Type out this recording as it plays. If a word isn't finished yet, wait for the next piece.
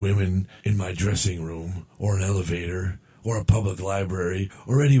women in my dressing room or an elevator or a public library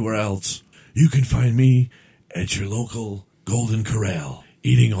or anywhere else, you can find me at your local Golden Corral,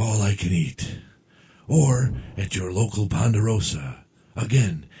 eating all I can eat. Or at your local Ponderosa,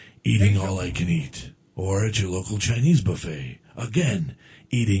 again, eating all I can eat. Or at your local Chinese buffet, again,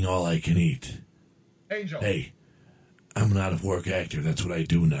 eating all I can eat. Angel. Hey, I'm an out-of-work actor. That's what I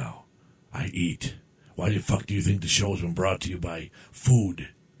do now. I eat. Why the fuck do you think the show's been brought to you by food?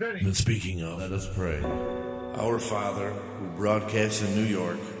 Vinny. And speaking of, let us pray. Our Father, who broadcasts in New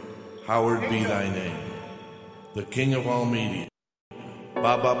York, hallowed be thy name. The King of all media.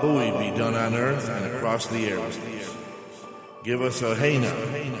 Baba Booey be done on earth and across the airways. Give us a hey now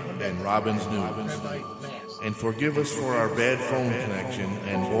and Robin's News. And forgive us for our bad phone connection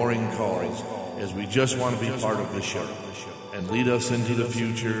and boring calls, as we just want to be part of the show. And lead us into the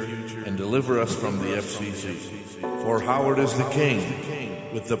future and deliver us from the FCC. For Howard is the king,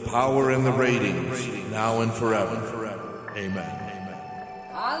 with the power and the ratings, now and forever. Amen.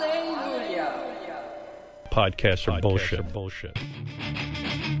 Hallelujah. Podcasts are bullshit.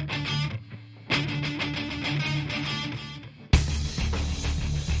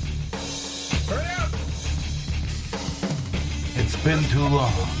 Turn it up. It's been too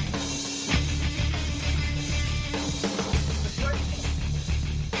long.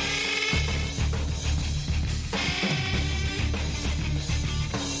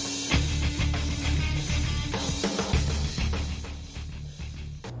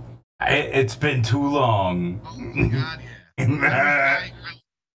 It's been too long. Oh my God, yeah.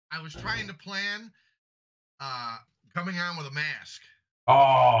 I was trying to plan coming on with a mask,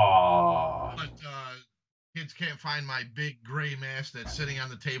 Oh. but kids can't find my big gray mask that's sitting on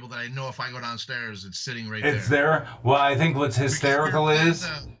the table that I know if I go downstairs, it's sitting right there. It's there? Well, I think what's hysterical is...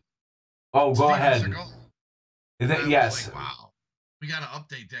 Oh, go ahead. Yes. Like, wow. We got to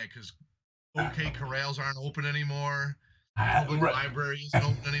update that because OK Corrals aren't open anymore. Public library isn't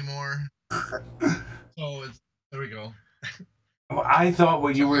open anymore. So there we go. I thought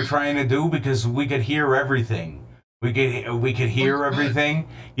what you were trying to do, because we could hear everything. We could hear everything.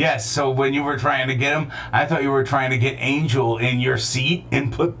 Yes, so when you were trying to get him, I thought you were trying to get Angel in your seat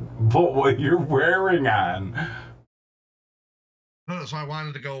and put what you're wearing on. No, so I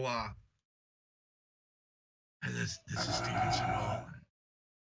wanted to go, this is Steven Seagal.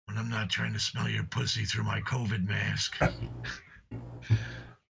 When I'm not trying to smell your pussy through my COVID mask. But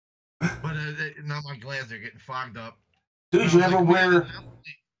now my glands are getting fogged up. Dude, you ever wear...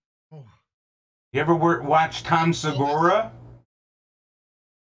 Oh. You ever watch Tom Segura?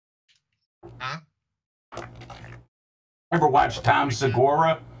 Huh? Ever watch Tom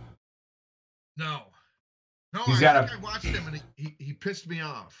Segura? No. No, I watched him and he pissed me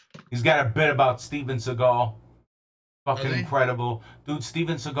off. He's got a bit about Steven Seagal. Fucking Really? incredible. Dude,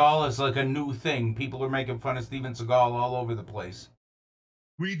 Steven Seagal is like a new thing. People are making fun of Steven Seagal all over the place.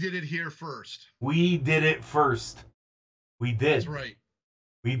 We did it here first. We did it first. We did. That's right.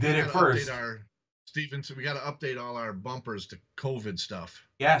 We did it first. So we got to update all our bumpers to COVID stuff.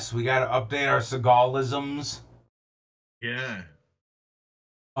 Yes, we got to update our Seagalisms. Yeah.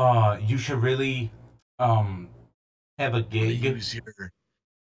 You should really have a gig.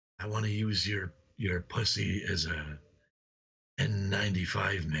 I want to use your pussy as a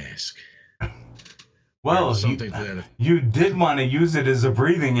N95 mask. Well, you did want to use it as a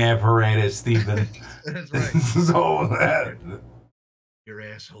breathing apparatus, Stephen. That's right. So your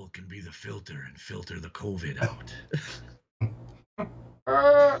asshole can be the filter and filter the COVID out.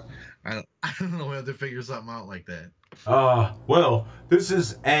 I don't know how to figure something out like that. Well, this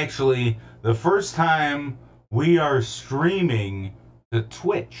is actually the first time we are streaming to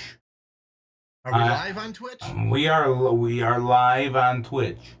Twitch. Are we live on Twitch? We are live on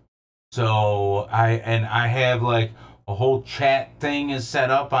Twitch. So I have like a whole chat thing is set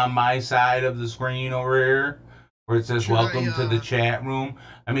up on my side of the screen over here, where it says welcome to the chat room.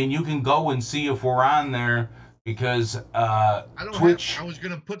 I mean, you can go and see if we're on there, because Twitch... I was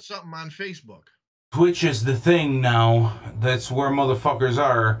going to put something on Facebook. Twitch is the thing now. That's where motherfuckers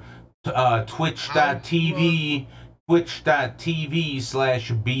are. Twitch.tv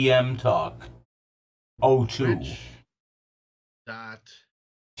Twitch.tv/BMTalk02.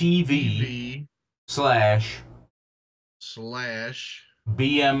 TV /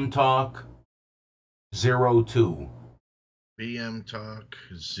 BMTalk02.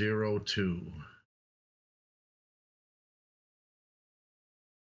 BMTalk02.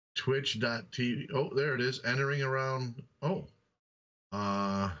 Twitch.tv. Oh, there it is. Entering around. Oh.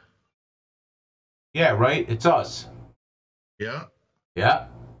 Yeah, right? It's us. Yeah. Yeah.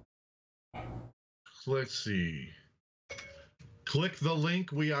 Let's see. Click the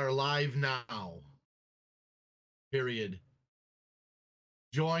link. We are live now. Period.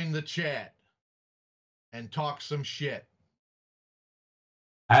 Join the chat and talk some shit.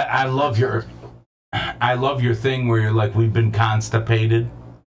 I love your thing where you're like, we've been constipated.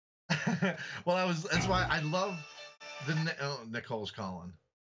 Well, that's why I love Nicole's calling.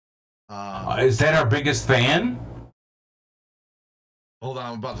 Is that our biggest fan? Hold on,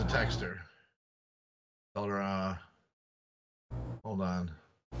 I'm about to text her. Tell her, hold on.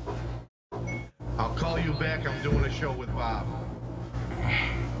 I'll call you back. I'm doing a show with Bob.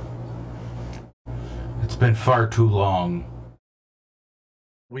 It's been far too long.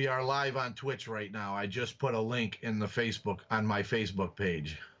 We are live on Twitch right now. I just put a link in the on my Facebook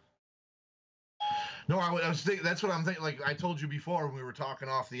page. No, I was thinking, that's what I'm thinking. Like I told you before when we were talking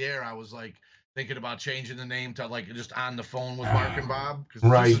off the air, I was like thinking about changing the name to like just on the phone with Mark and Bob. Because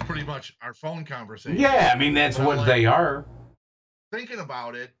this is pretty much our phone conversation. Yeah, I mean, that's what they are. Thinking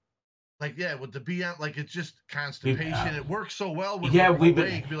about it, like, yeah, with the BM, like, it's just constipation. It works so well with we've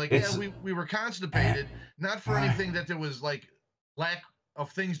been, be like, yeah, we were constipated, not for anything that there was, like, lack of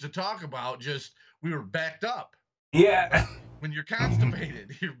things to talk about, just we were backed up. Yeah. When you're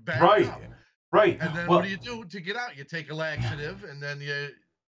constipated, you're backed up. Right. And then what do you do to get out? You take a laxative, and then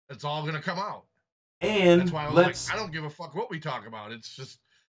it's all going to come out. And that's why I was like, I don't give a fuck what we talk about. It's just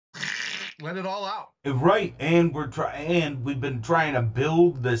let it all out. Right, and we've been trying to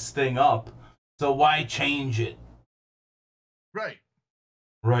build this thing up, so why change it? Right.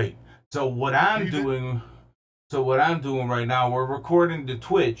 So what I'm doing right now, we're recording to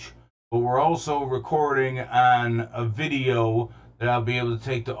Twitch, but we're also recording on a video that I'll be able to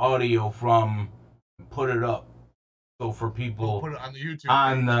take the audio from and put it up. So for people put it on the YouTube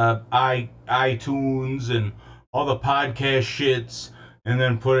on the iTunes and all the podcast shits, and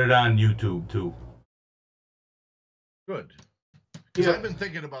then put it on YouTube too. Good. Because I've been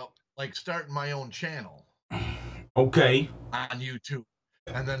thinking about like starting my own channel. Okay. On YouTube.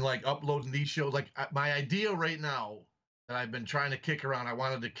 And then like uploading these shows. Like my idea right now that I've been trying to kick around, I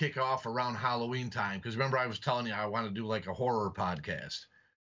wanted to kick off around Halloween time. Because remember I was telling you I want to do like a horror podcast.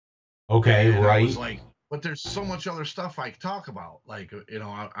 Okay, and right. I was like, but there's so much other stuff I talk about. Like, you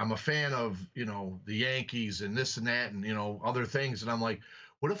know, I'm a fan of, you know, the Yankees and this and that and, you know, other things. And I'm like,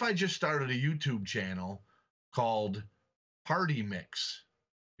 what if I just started a YouTube channel called Party Mix?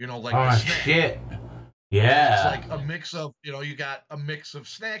 You know, like oh, shit. Yeah. It's like a mix of, you know, you got a mix of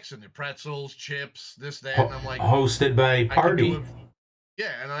snacks in there, pretzels, chips, this, that. And I'm like, hosted by Party.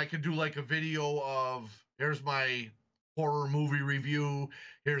 And I could do like a video of, here's my horror movie review.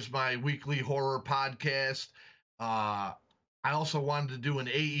 Here's my weekly horror podcast. I also wanted to do an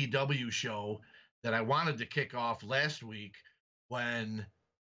AEW show that I wanted to kick off last week when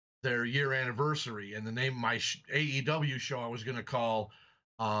their year anniversary, and the name of my AEW show I was going to call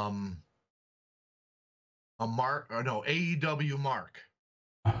AEW Mark.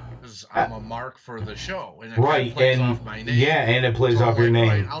 Because I'm a mark for the show, and it plays off my name. Yeah, and it plays off your name.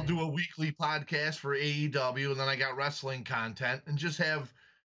 Right, I'll do a weekly podcast for AEW, and then I got wrestling content, and just have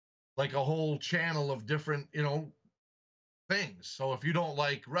like a whole channel of different, you know, things. So if you don't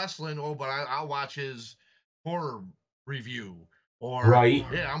like wrestling, but I'll watch his horror review, or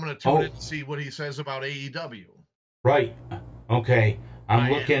I'm gonna tune in to see what he says about AEW. Right. Okay.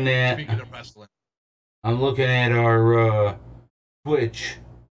 Speaking of wrestling, I'm looking at our Twitch.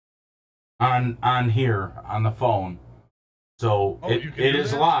 On here on the phone, so it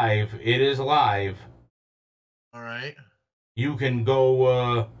is live. It is live. All right. You can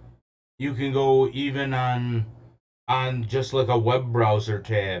go even on just like a web browser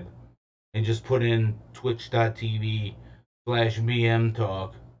tab, and just put in twitch.tv/BM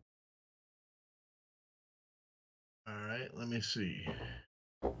Talk. All right. Let me see.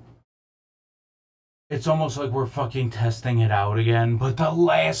 It's almost like we're fucking testing it out again, but the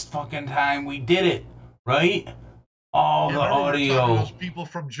last fucking time we did it, right? All the audio. Those people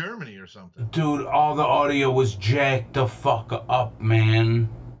from Germany or something. Dude, all the audio was jacked the fuck up, man.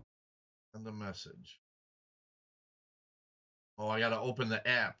 And the message. Oh, I gotta open the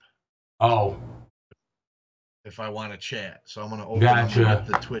app. Oh. If I want to chat, so I'm gonna open up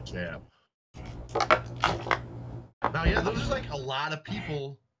the Twitch app. Now, yeah, there's like a lot of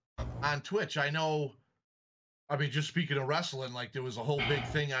people on Twitch. I know. I mean, just speaking of wrestling, like there was a whole big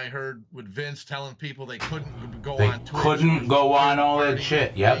thing I heard with Vince telling people they couldn't go on Twitch. Couldn't go on all that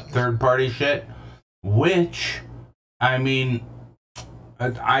shit. Yep, third-party shit. Which, I mean,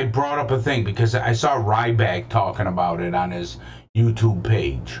 I brought up a thing because I saw Ryback talking about it on his YouTube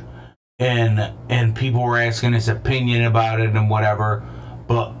page. And people were asking his opinion about it and whatever.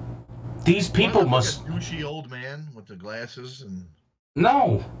 But These people Like must. a douchey old man with the glasses and.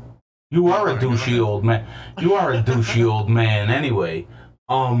 No, you are a douchey old man. You are a douchey old man anyway.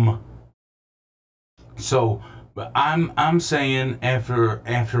 So I'm saying after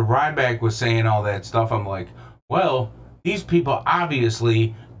Ryback was saying all that stuff, I'm like, well, these people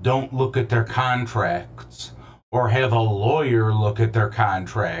obviously don't look at their contracts or have a lawyer look at their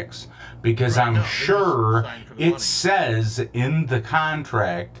contracts, because I'm sure it says in the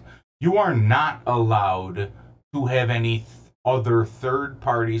contract you are not allowed to have any other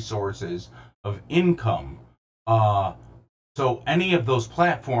third-party sources of income. So any of those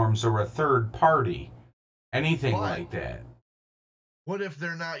platforms are a third party, anything like that. What if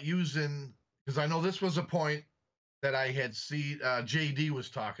they're not using? Because I know this was a point that I had seen. JD was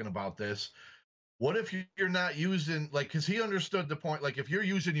talking about this. What if you're not using, like, because he understood the point. Like, if you're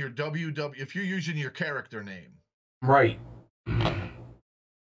using your if you're using your character name, right?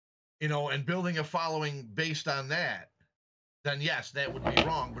 You know, and building a following based on that, then yes, that would be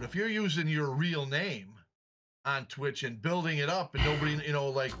wrong. But if you're using your real name on Twitch and building it up, and nobody, you know,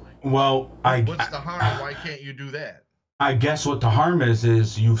 like, well, what's the harm? Why can't you do that? I guess what the harm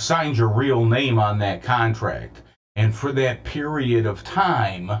is you've signed your real name on that contract, and for that period of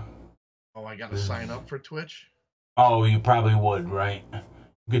time. Oh, I got to sign up for Twitch? Oh, you probably would, right?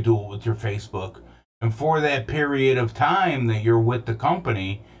 You could do it with your Facebook. And for that period of time that you're with the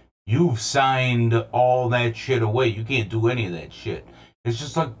company, you've signed all that shit away. You can't do any of that shit. It's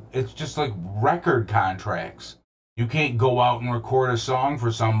just like record contracts. You can't go out and record a song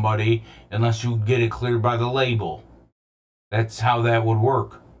for somebody unless you get it cleared by the label. That's how that would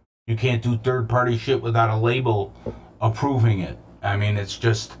work. You can't do third-party shit without a label approving it. I mean, it's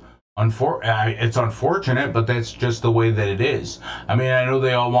just it's unfortunate, but that's just the way that it is. I mean, I know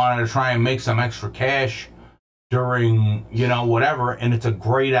they all wanted to try and make some extra cash during, you know, whatever, and it's a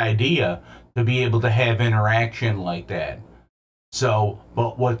great idea to be able to have interaction like that. So,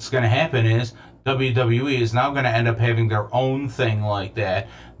 but what's going to happen is WWE is now going to end up having their own thing like that.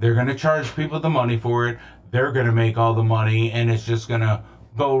 They're going to charge people the money for it. They're going to make all the money, and it's just going to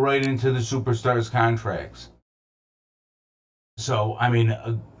go right into the superstars' contracts. So, I mean,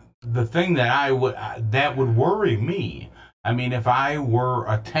 the thing that would worry me. I mean, if I were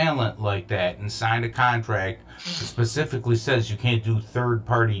a talent like that and signed a contract that specifically says you can't do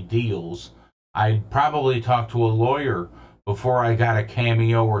third-party deals, I'd probably talk to a lawyer before I got a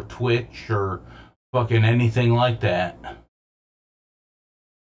Cameo or Twitch or fucking anything like that.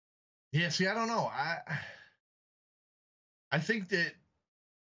 Yeah, see, I don't know. I think that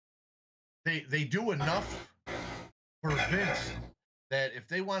they do enough for Vince that if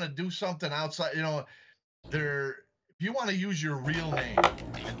they want to do something outside, you know, if you want to use your real name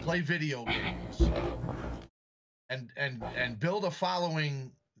and play video games and build a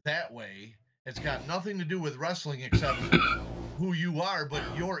following that way, it's got nothing to do with wrestling except who you are, but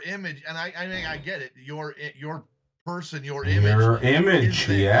your image. And I mean, I get it. Your person, your image, is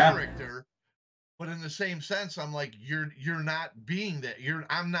yeah. Character. But in the same sense, I'm like, you're not being that.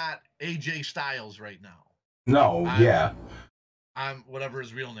 I'm not AJ Styles right now. No, I'm whatever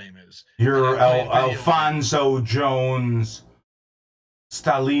his real name is. You're Alfonso Jones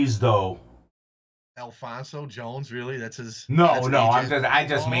Stalisto. Alfonso Jones, really? That's his. No. I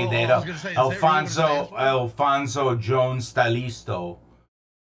just made that up. Alfonso Jones Stalisto.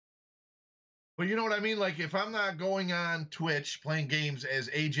 But you know what I mean? Like, if I'm not going on Twitch playing games as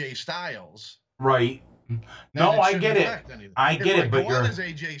AJ Styles, right? No, I get it. I get it. But you're as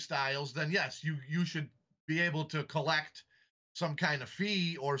AJ Styles, then yes, you should be able to collect some kind of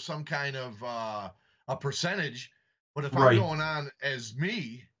fee or some kind of a percentage. But if I'm going on as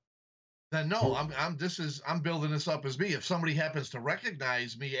me, then no, I'm building this up as me. If somebody happens to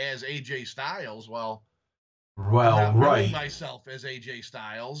recognize me as AJ Styles, I'm not billing myself as AJ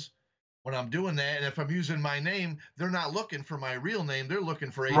Styles when I'm doing that. And if I'm using my name, they're not looking for my real name. They're looking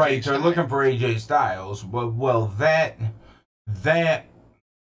for AJ Styles. They're looking for AJ Styles. Well, that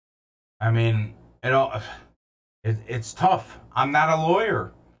I mean, it's tough. I'm not a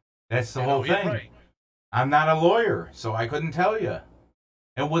lawyer. That's the whole thing. Right. I'm not a lawyer, so I couldn't tell you.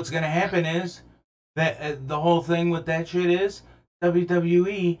 And what's going to happen is that the whole thing with that shit is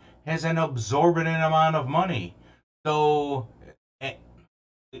WWE has an exorbitant amount of money. So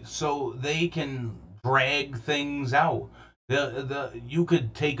they can drag things out. You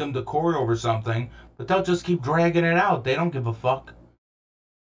could take them to court over something, but they'll just keep dragging it out. They don't give a fuck.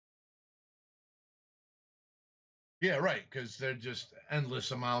 Yeah, right, because they're just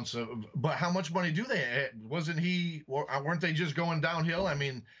endless amounts of. But how much money do they have? Weren't they just going downhill? I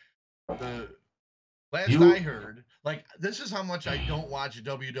mean, Last I heard, like, this is how much I don't watch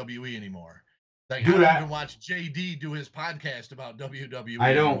WWE anymore. Like, Dude, I don't even watch JD do his podcast about WWE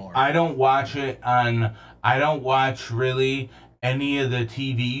anymore. I don't watch it on. I don't watch really any of the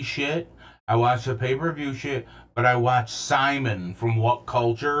TV shit. I watch the pay-per-view shit, but I watch Simon from What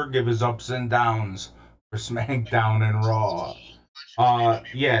Culture give his ups and downs for SmackDown and Raw.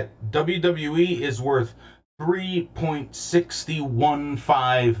 Yeah, WWE is worth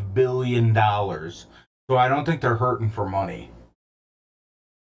 $3.615 billion. So I don't think they're hurting for money.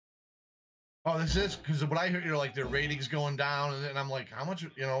 Oh, this is because what I hear, like their ratings going down, and I'm like, how much,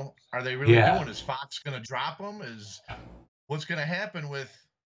 are they really doing? Is Fox going to drop them? What's going to happen with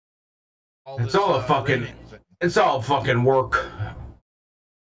all this? It's all fucking work.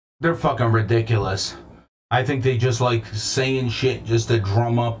 They're fucking ridiculous. I think they just like saying shit just to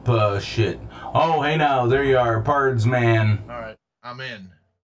drum up shit. Oh, hey now, there you are, Pards man. All right, I'm in.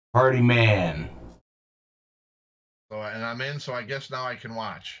 Party man. And I'm in, so I guess now I can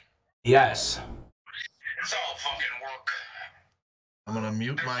watch. Yes. It's all fucking work. I'm gonna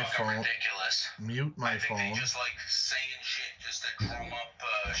mute my phone. Ridiculous. Mute my phone. They just like saying shit just to drum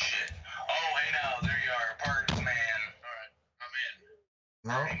up shit. Oh, hey now, there you are, Pards man. All right, I'm in.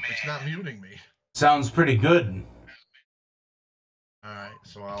 No, it's not muting me. Sounds pretty good. All right,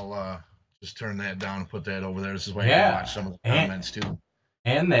 so I'll just turn that down and put that over there. This is why I can watch some of the comments too.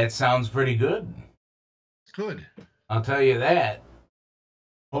 And that sounds pretty good. Good. I'll tell you that.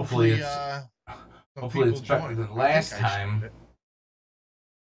 Hopefully it's better than last time.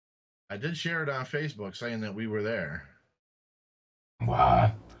 I did share it on Facebook saying that we were there.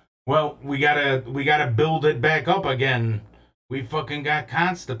 Wow. Well, we gotta build it back up again. We fucking got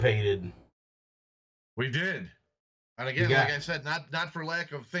constipated. We did. And again, like I said, not for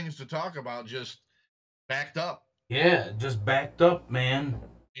lack of things to talk about, just backed up. Yeah, just backed up, man.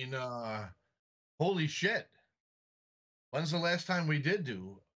 Holy shit. When's the last time we did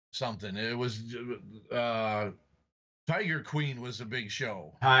do something? It was Tiger Queen was a big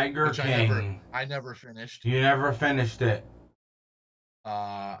show. Tiger King. I never finished. You never finished it.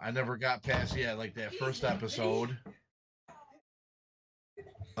 I never got past like that first episode.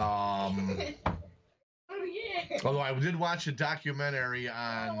 Although I did watch a documentary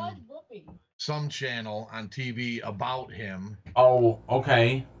on some channel on TV about him. Oh,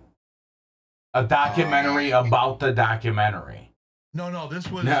 okay. A documentary about the documentary. No,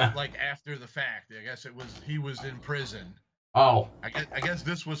 this was like after the fact. I guess he was in prison. Oh. I guess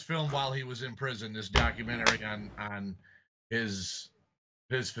this was filmed while he was in prison, this documentary on his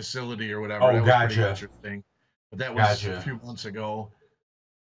facility or whatever. Oh, that was gotcha. Pretty interesting. But that was a few months ago.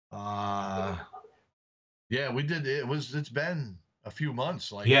 Yeah, we did. It's been a few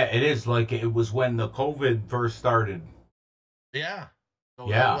months. Yeah, it is. Like it was when the COVID first started. Yeah. So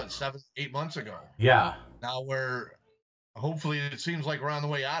what, 7-8 months ago? Yeah. Now hopefully it seems like we're on the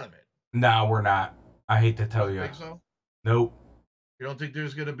way out of it. No, we're not. I hate to tell you. Think so? Nope. You don't think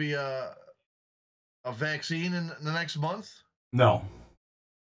there's going to be a vaccine in the next month? No.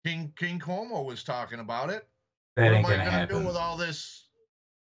 King Cuomo was talking about it. That ain't gonna happen. What am I going to do with all this?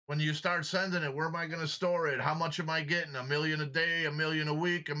 When you start sending it, where am I going to store it? How much am I getting? $1 million a day, $1 million a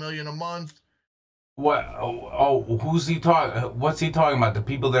week, $1 million a month? What? Who's he talking? What's he talking about? The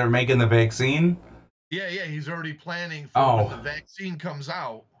people that are making the vaccine? Yeah. He's already planning for when the vaccine comes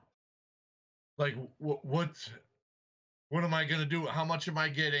out. Like, what am I going to do? How much am I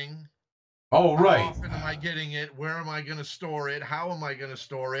getting? Oh, right. How often am I getting it? Where am I going to store it? How am I going to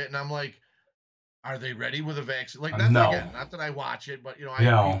store it? And I'm like, are they ready with a vaccine? Like, not that I watch it, but, I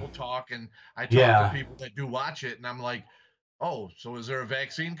hear people talk, and I talk to people that do watch it, and I'm like, oh, so is there a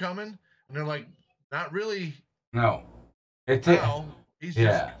vaccine coming? And they're like, not really. No. He's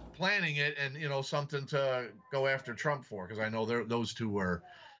just planning it and, something to go after Trump for, because I know those two were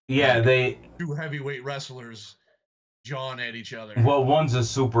two heavyweight wrestlers jawing at each other. Well, one's a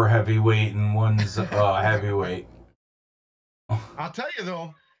super heavyweight and one's heavyweight. I'll tell you,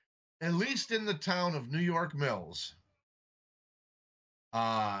 though, at least in the town of New York Mills,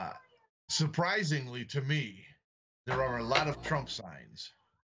 surprisingly to me, there are a lot of Trump signs.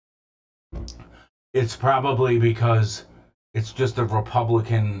 It's probably because it's just a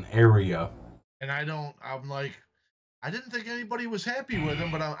Republican area. And I didn't think anybody was happy with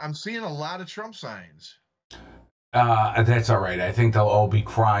him, but I'm seeing a lot of Trump signs. That's all right. I think they'll all be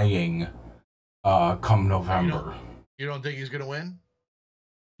crying come November. You don't think he's going to win?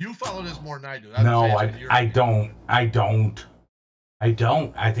 You follow this more than I do. No, I don't. I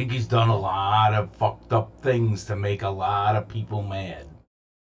think he's done a lot of fucked up things to make a lot of people mad.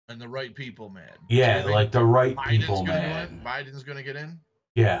 And the right people mad. Yeah, like the right Biden's people mad. Biden's going to get in?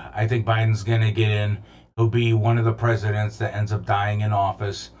 Yeah, I think Biden's gonna get in. He'll be one of the presidents that ends up dying in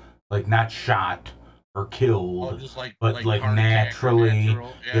office, like not shot or Oh, killed, just like but like heart attack or naturally.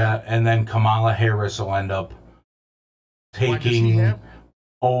 natural. Yeah. Yeah, and then Kamala Harris will end up Why does he taking have?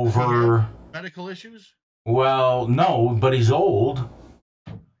 Does he have over. medical issues? Well, no, but he's old.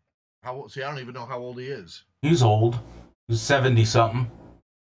 How old? See, I don't even know how old he is. He's old. He's 70 something.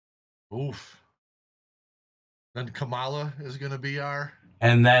 Oof. Then Kamala is going to be our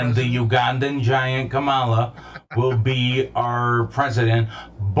And then the president. Ugandan giant Kamala will be our president.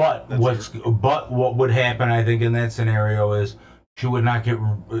 But what would happen, I think, in that scenario is she would not get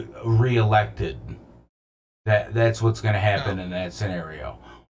reelected. That's what's going to happen No. in that scenario.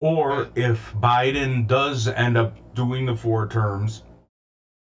 Or if Biden does end up doing the 4 terms,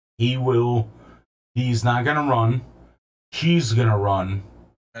 he's not going to run. She's going to run.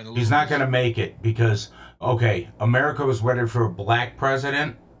 He's not going to make it because, okay, America was ready for a black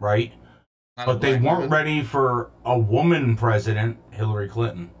president, right? But they weren't ready for a woman president, Hillary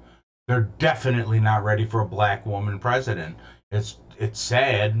Clinton. They're definitely not ready for a black woman president. It's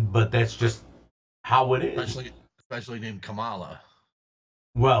sad, but that's just how it is. Especially named Kamala.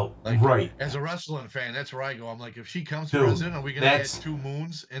 Well, right. As a wrestling fan, that's where I go. I'm like, if she comes president, are we going to add 2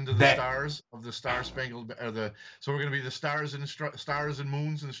 moons into the stars of the Star Spangled? So we're going to be the stars and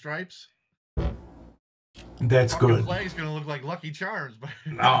moons and stripes. That's good. The flag's going to look like Lucky Charms.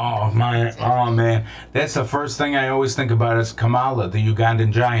 Oh man, that's the first thing I always think about is Kamala, the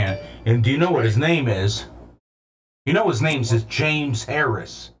Ugandan giant. And do you know what his name is? You know his name is James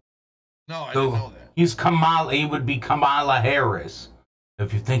Harris. No, I didn't know that. He's Kamala. He would be Kamala Harris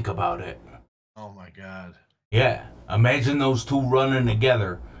if you think about it. Oh my God. Yeah, imagine those two running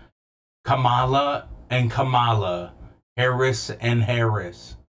together. Kamala and Kamala, Harris and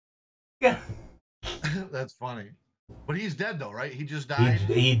Harris. Yeah. That's funny. But he's dead though, right? He just died.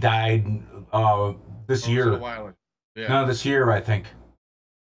 He died this year. A while ago. Yeah. No, this year I think.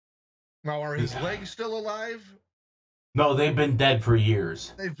 Now are his legs still alive? No, they've been dead for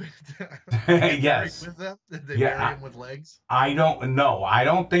years. They've been yes. With them? Did they bury him with legs? I don't know. I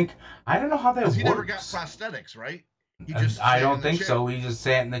don't know how that works. He never got prosthetics, right? He just I don't think so. He just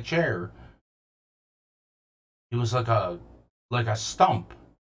sat in the chair. He was like a stump.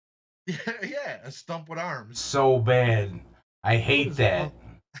 Yeah, a stump with arms. So bad. I hate that.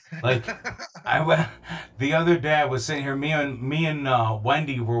 Like the other day I was sitting here, me and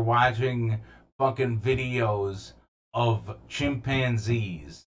Wendy were watching fucking videos of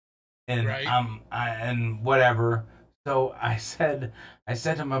chimpanzees and and whatever. So I said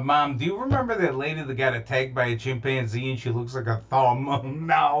to my mom, "Do you remember that lady that got attacked by a chimpanzee and she looks like a thumb?"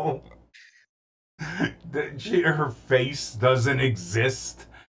 No. Her face doesn't exist.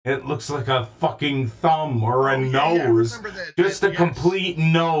 It looks like a fucking thumb or a nose. Just a complete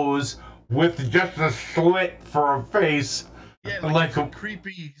nose with just a slit for a face. Yeah, like a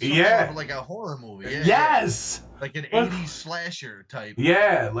creepy, like a horror movie. Yeah, yes! Yeah. Like an 80s slasher type.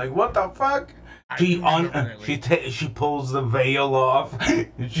 Yeah, like what the fuck? She pulls the veil off.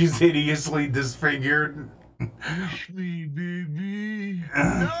 She's hideously disfigured. Push me, baby.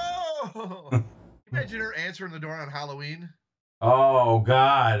 No! Imagine her answering the door on Halloween. Oh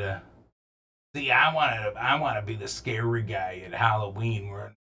God! See, I want to be the scary guy at Halloween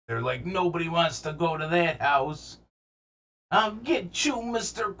where they're like, nobody wants to go to that house. I'll get you,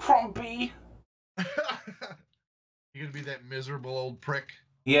 Mr. Crumpy. You're gonna be that miserable old prick.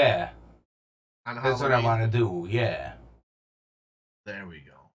 Yeah. On Halloween. That's what I want to do. Yeah. There we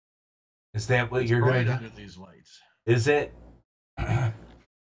go. Is that what you're gonna do? Under these lights. Is it? It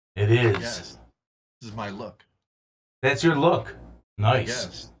is. Yes. This is my look. That's your look. Nice.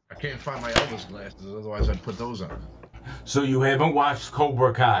 Yes. I can't find my Elvis glasses, otherwise I'd put those on. So you haven't watched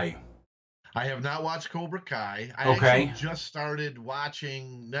Cobra Kai? I have not watched Cobra Kai. I actually just started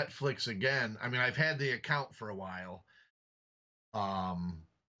watching Netflix again. I mean, I've had the account for a while.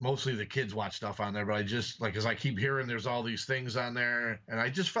 Mostly the kids watch stuff on there, but I just because I keep hearing there's all these things on there, and I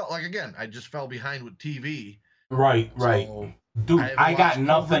just felt like I just fell behind with TV. Right. So, dude, I got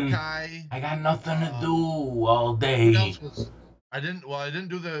nothing. I got nothing to do all day. I didn't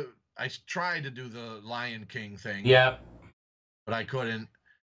do the. I tried to do the Lion King thing. Yep. But I couldn't.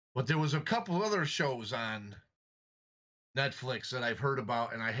 But there was a couple other shows on Netflix that I've heard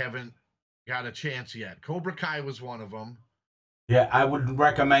about, and I haven't got a chance yet. Cobra Kai was one of them. Yeah, I would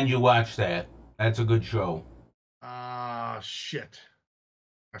recommend you watch that. That's a good show. Shit.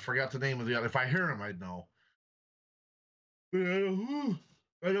 I forgot the name of the other. If I hear him, I'd know. I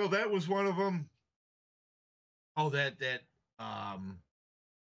know that was one of them. Oh,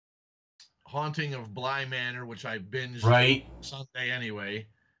 Haunting of Bly Manor, which I binged Right. Sunday anyway,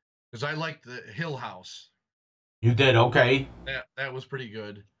 because I liked the Hill House. You did, okay. That was pretty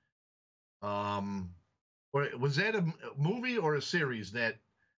good. Was that a movie or a series that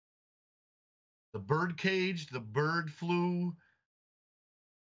the bird cage, the bird flew,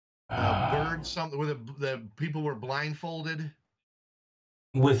 the bird something where the people were blindfolded?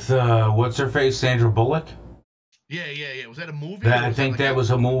 With what's her face, Sandra Bullock? Yeah. Was that a movie? I think that was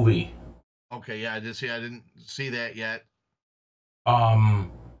a movie. Okay, yeah, I didn't see that yet.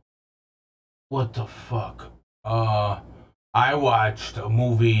 What the fuck? I watched a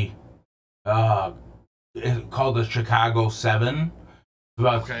movie called The Chicago 7.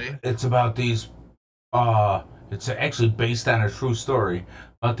 It's about these it's actually based on a true story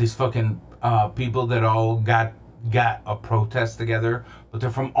about these fucking people that all got a protest together, but they're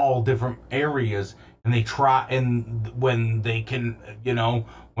from all different areas, and they try, and when they can,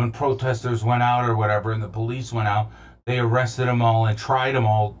 when protesters went out or whatever and the police went out, they arrested them all and tried them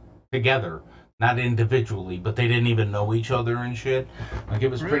all together, not individually, but they didn't even know each other and shit. Like,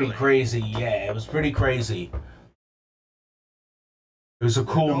 it was pretty crazy. Yeah, it was pretty crazy. It was a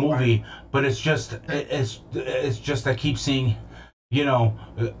cool movie, but it's just I keep seeing,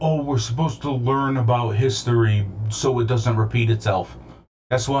 we're supposed to learn about history so it doesn't repeat itself.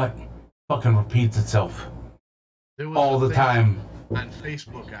 Guess what? Fucking repeats itself all the time. On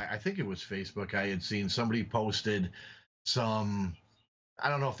Facebook, I think it was Facebook, I had seen somebody posted some, I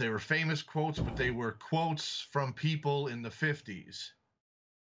don't know if they were famous quotes, but they were quotes from people in the 50s.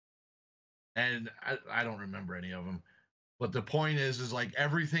 And I don't remember any of them. But the point is like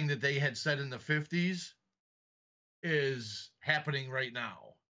everything that they had said in the 50s is happening right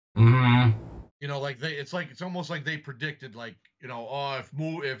now. Mm-hmm. It's almost like they predicted, like,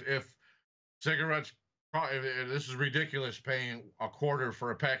 if cigarettes, if this is ridiculous paying a quarter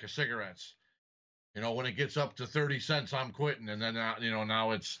for a pack of cigarettes. When it gets up to 30 cents, I'm quitting. And then,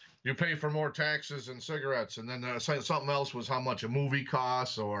 now it's, you pay for more taxes and cigarettes. And then something else was how much a movie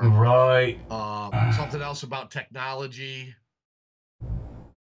costs, or right. Something else about technology.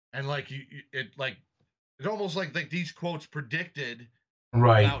 And it's almost like these quotes predicted,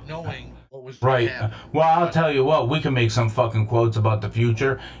 right, without knowing what was right. Happen. Well, I'll tell you what, we can make some fucking quotes about the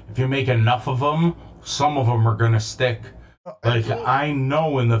future. If you make enough of them, some of them are going to stick. Like, I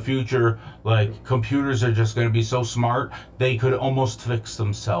know in the future, like, computers are just going to be so smart, they could almost fix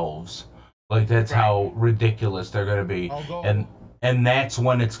themselves. Like, that's how ridiculous they're going to be. And that's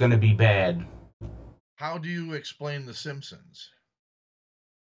when it's going to be bad. How do you explain The Simpsons?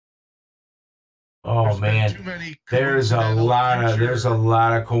 Oh, man, there's a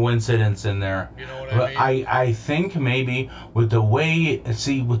lot of coincidence in there. You know what I mean? I think maybe with the way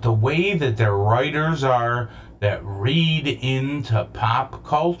that their writers are, that read into pop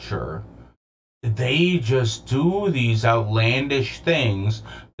culture, they just do these outlandish things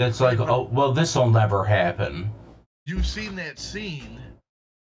that's like, oh, well, this'll never happen. You've seen that scene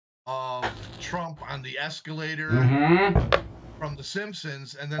of Trump on the escalator from The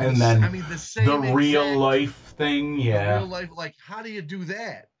Simpsons, and then the same the real life thing, yeah. The real life, like, how do you do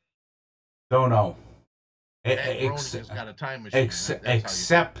that? Don't know. Has got a time machine.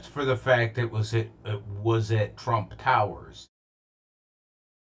 Except for the fact it was at Trump Towers,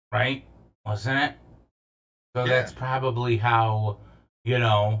 right? Wasn't it? So that's probably how,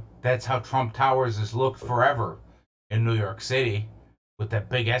 that's how Trump Towers has looked forever in New York City, with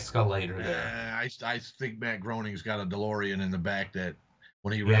that big escalator there. I think Matt Groening's got a DeLorean in the back that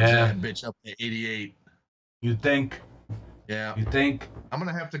when he runs that bitch up to 88. You think? Yeah. You think? I'm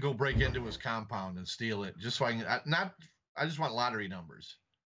gonna have to go break into his compound and steal it just so I can. I just want lottery numbers.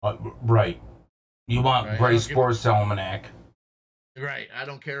 Right. You want Bray Sports Almanac. Right. I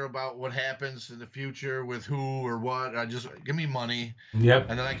don't care about what happens in the future with who or what. I just give me money. Yep.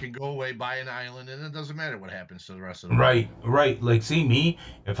 And then I can go away, buy an island, and it doesn't matter what happens to the rest of the world. Right. Like, see me,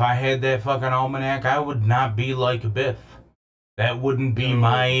 if I had that fucking almanac, I would not be like Biff. That would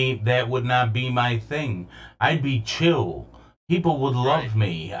not be my thing. I'd be chill. People would love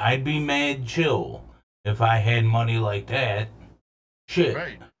me. I'd be mad chill if I had money like that. Shit.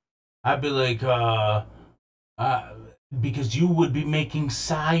 Right. I'd be like, because you would be making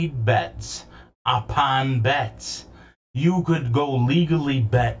side bets upon bets. You could go legally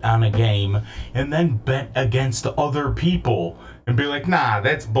bet on a game and then bet against other people and be like, nah,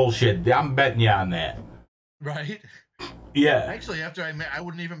 that's bullshit. I'm betting you on that. Right? Yeah. Actually, after I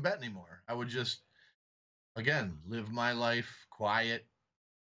wouldn't even bet anymore. I would just, again, live my life quiet.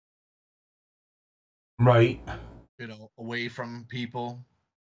 Right. Away from people.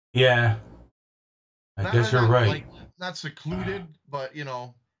 Yeah. I guess you're right. Not secluded, but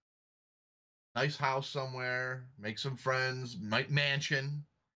nice house somewhere, make some friends, mansion.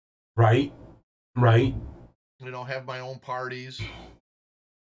 Right. Right. Have my own parties.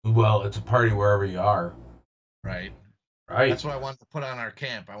 Well, it's a party wherever you are. Right. Right. That's what I wanted to put on our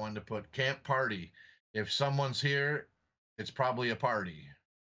camp. I wanted to put camp party. If someone's here, it's probably a party.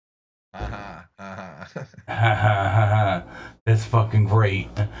 That's fucking great.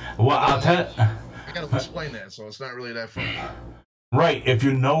 Well, I'll tell. I gotta explain that, so it's not really that funny. Right. If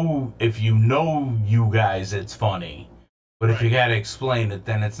you know you guys, it's funny. But if you gotta explain it,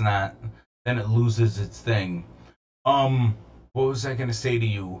 then it's not. Then it loses its thing. What was I gonna say to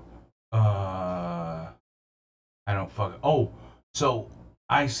you? I don't fuck. Oh, so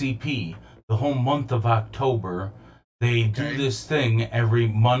ICP, the whole month of October, they do this thing every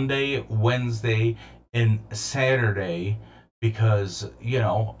Monday, Wednesday, and Saturday because,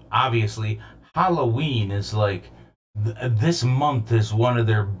 obviously Halloween is like, this month is one of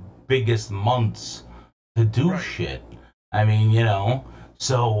their biggest months to do shit. I mean,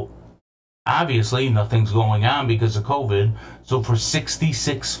 so obviously nothing's going on because of COVID. So for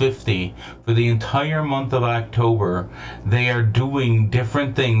 $66.50 for the entire month of October, they are doing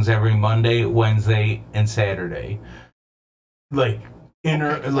different things every Monday, Wednesday, and Saturday. Like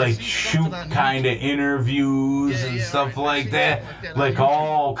shoot kind of interviews and stuff like that. Like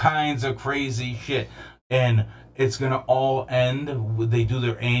all kinds of crazy shit. And it's gonna all end. They do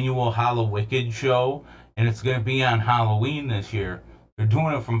their annual Hallowicked show, and it's gonna be on Halloween this year. They're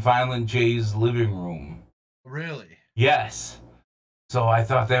doing it from Violent J's living room. Really? Yes. So I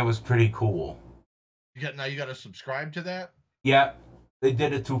thought that was pretty cool. You got to subscribe to that? Yeah. They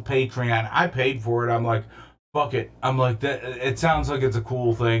did it through Patreon. I paid for it. I'm like, fuck it. I'm like, that. It sounds like it's a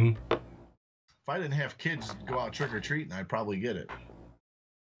cool thing. If I didn't have kids go out trick-or-treating, I'd probably get it.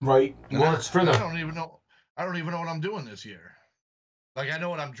 Right. Well, it's for the... I don't even know what I'm doing this year. Like, I know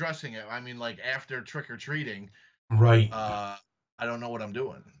what I'm dressing at. I mean, like, after trick-or-treating. Right. I don't know what I'm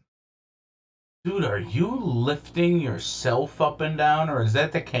doing. Dude, are you lifting yourself up and down, or is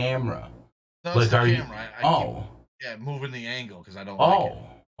that the camera? No, it's the camera. I keep, moving the angle because I don't like it.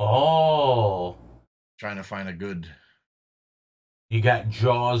 Oh. Trying to find a good... You got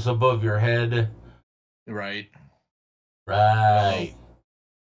jaws above your head? Right. Right.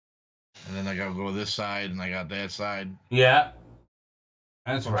 And then I gotta go this side, and I got that side. Yeah.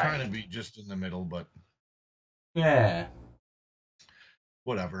 That's right. I'm trying to be just in the middle, but... Yeah.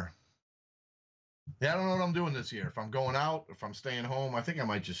 Whatever. Yeah, I don't know what I'm doing this year. If I'm going out, if I'm staying home, I think I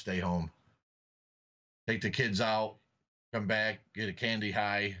might just stay home. Take the kids out, come back, get a candy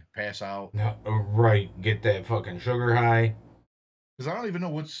high, pass out. Right, get that fucking sugar high. Because I don't even know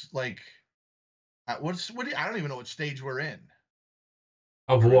what's like. I don't even know what stage we're in.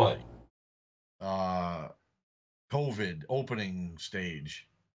 Of what? COVID opening stage.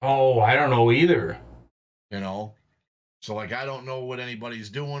 Oh, I don't know either. So, like, I don't know what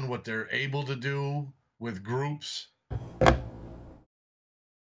anybody's doing, what they're able to do with groups.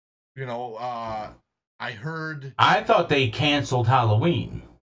 I heard... I thought they canceled Halloween.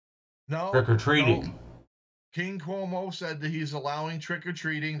 No. Trick-or-treating. No. King Cuomo said that he's allowing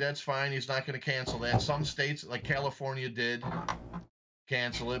trick-or-treating. That's fine. He's not going to cancel that. Some states, like California, did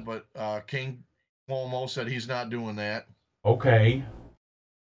cancel it, but King Cuomo said he's not doing that. Okay.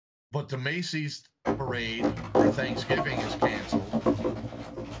 But the Macy's parade for Thanksgiving is canceled.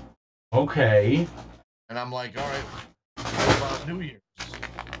 Okay. And I'm like, all right, what about New Year's?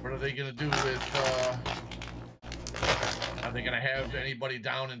 What are they going to do with, are they going to have anybody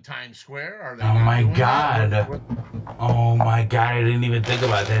down in Times Square? Are they Oh my God. Oh my God, I didn't even think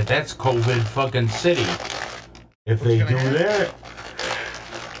about that. That's COVID fucking city. If they do that.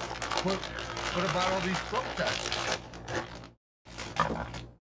 What about all these protests?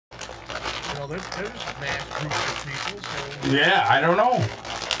 There's mass groups of people, so... Yeah, I don't know.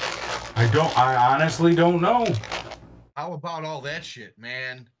 I honestly don't know. How about all that shit,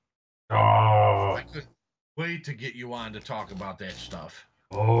 man? Oh. I couldn't wait to get you on to talk about that stuff.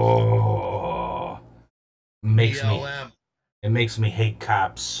 Oh. BLM. It makes me hate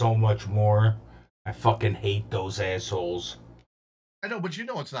cops so much more. I fucking hate those assholes. I know, but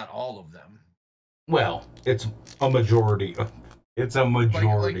it's not all of them. Well, it's a majority. It's a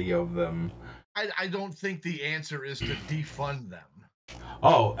majority of them. I don't think the answer is to defund them.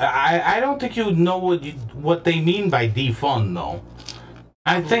 Oh, I don't think you know what they mean by defund, though.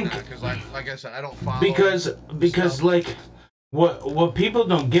 I think because, like I said, I don't follow. Because like what people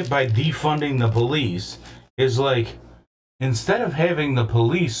don't get by defunding the police is like instead of having the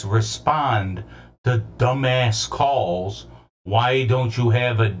police respond to dumbass calls, why don't you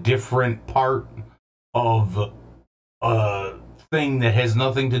have a different part of thing that has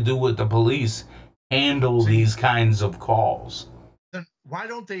nothing to do with the police handle these kinds of calls. Then why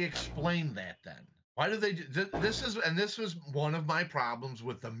don't they explain that then? Why do they do this? This was one of my problems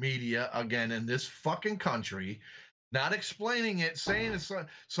with the media again in this fucking country, not explaining it, saying it's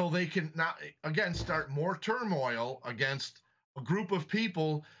so they can not again start more turmoil against a group of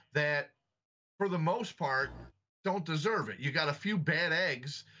people that, for the most part, don't deserve it. You got a few bad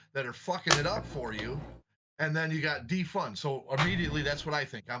eggs that are fucking it up for you, and then you got defund. So immediately, that's what I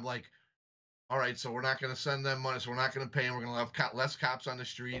think. I'm like, all right, so we're not going to send them money, so we're not going to pay them. We're going to have less cops on the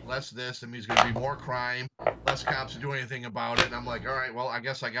street, less this. That means there's going to be more crime, less cops to do anything about it. And I'm like, all right, well, I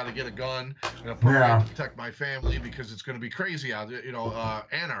guess I got to get a gun and protect my family because it's going to be crazy out there,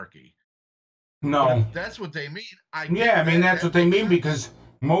 anarchy. No. That's what they mean. That's what they mean because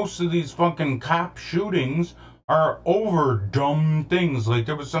most of these fucking cop shootings are over dumb things. Like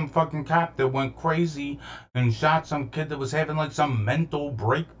there was some fucking cop that went crazy and shot some kid that was having like some mental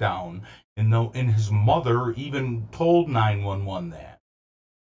breakdown. And his mother even told 911 that.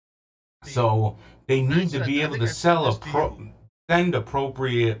 So they need to be able to send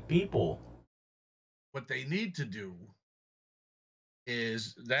appropriate people. What they need to do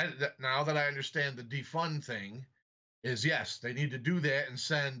is that now that I understand the defund thing, is yes, they need to do that and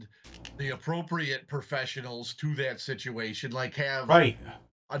send the appropriate professionals to that situation, like have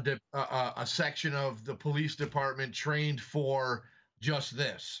a section of the police department trained for just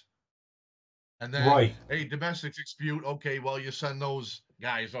this. And then, hey, domestic dispute. Okay, well, you send those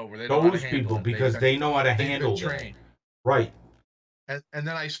guys over. They know those people because they know how to handle it. Right. And then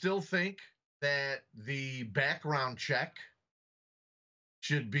I still think that the background check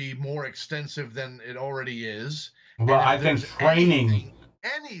should be more extensive than it already is. Well, I think training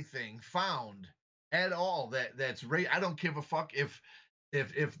anything found at all that's I don't give a fuck if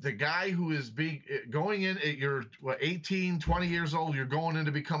the guy who is going in, you're 18, 20 years old, you're going in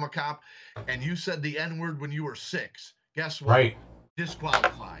to become a cop, and you said the N-word when you were 6, guess what? Right.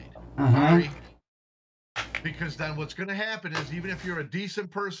 Disqualified. Sorry. Because then what's going to happen is even if you're a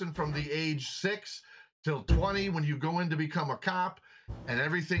decent person from the age 6 till 20, when you go in to become a cop and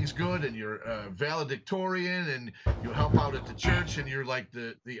everything's good and you're valedictorian and you help out at the church and you're like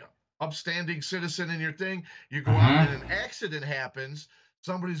the upstanding citizen in your thing, you go out and an accident happens,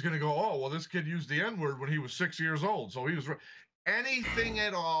 somebody's going to go, oh, well, this kid used the N-word when he was 6 years old. So he was anything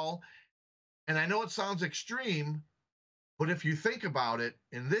at all. And I know it sounds extreme, but if you think about it,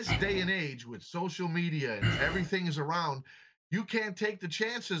 in this day and age with social media and everything is around, you can't take the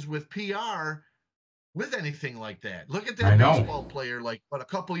chances with PR with anything like that. Look at that baseball player, a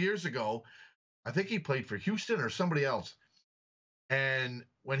couple years ago, I think he played for Houston or somebody else. And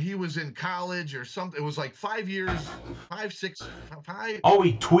when he was in college or something, it was like 5 years, 5, 6, 5. Oh,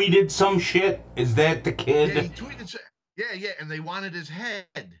 he tweeted some shit? Is that the kid? Yeah, he tweeted. Yeah. And they wanted his head.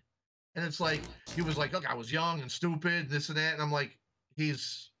 And it's like, he was like, look, I was young and stupid, this and that. And I'm like,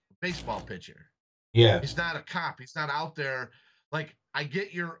 he's a baseball pitcher. Yeah. He's not a cop. He's not out there. Like, I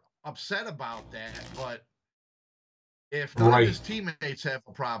get you're upset about that, but if none of his teammates have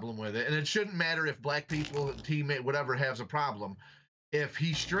a problem with it, and it shouldn't matter if black people, teammate, whatever, has a problem, if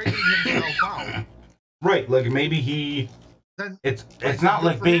he straightened himself out, right? Like maybe then it's not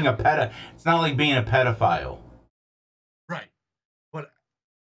like being it's not like being a pedophile, right? But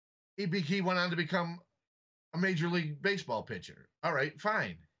he went on to become a major league baseball pitcher. All right,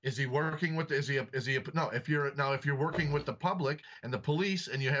 fine. Is he working with? No? If you're working with the public and the police,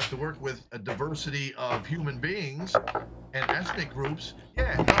 and you have to work with a diversity of human beings and ethnic groups,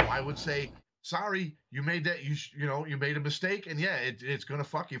 I would say, sorry, you made that. You made a mistake, and it's gonna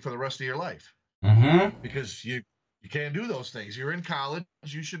fuck you for the rest of your life. Because you can't do those things. You're in college.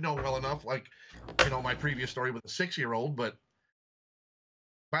 You should know well enough. Like, my previous story with a 6-year-old. But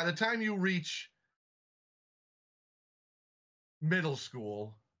by the time you reach middle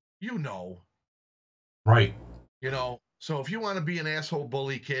school, right? So if you want to be an asshole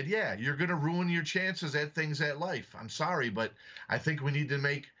bully kid, you're gonna ruin your chances at things at life. I'm sorry, but I think we need to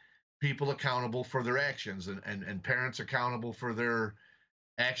make people accountable for their actions and parents accountable for their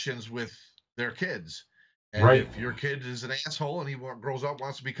actions with their kids. And if your kid is an asshole and he grows up,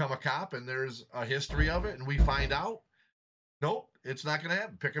 wants to become a cop, and there's a history of it, and we find out, nope, it's not going to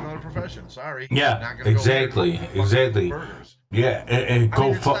happen. Pick another profession. Sorry. Yeah, exactly. Yeah, and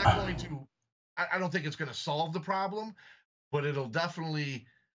go for. I don't think it's going to solve the problem, but it'll definitely.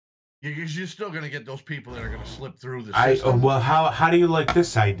 You're still going to get those people that are going to slip through the system. Well, how do you like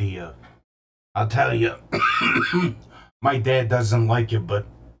this idea? I'll tell you. My dad doesn't like it, but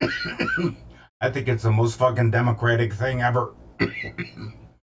I think it's the most fucking democratic thing ever.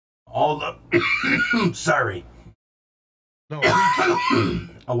 Sorry. No, preach.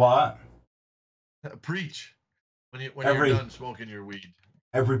 A what? Preach. When you're done smoking your weed.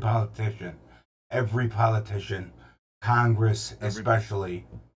 Every politician, Congress especially,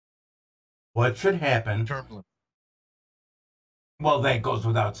 what should happen? Term. Well, that goes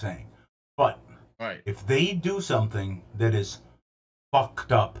without saying. But right. If they do something that is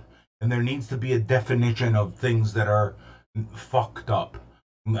fucked up, and there needs to be a definition of things that are fucked up.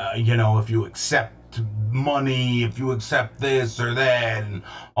 If you accept money, if you accept this or that, and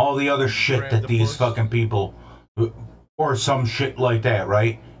all the other shit that these fucking people, or some shit like that,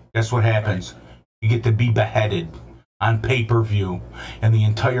 right? Guess what happens? Right. You get to be beheaded on pay-per-view, and the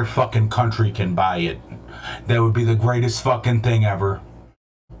entire fucking country can buy it. That would be the greatest fucking thing ever.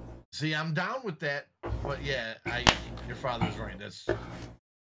 See, I'm down with that, but yeah, your father's right.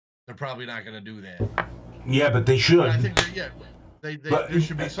 They're probably not going to do that. Yeah, but they should. But I think there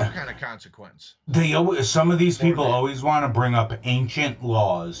should be some kind of consequence. Some of these people always want to bring up ancient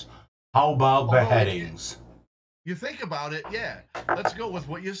laws. How about beheadings? You think about it, yeah. Let's go with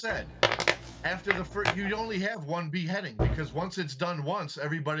what you said. After the first, you only have one beheading, because once it's done once,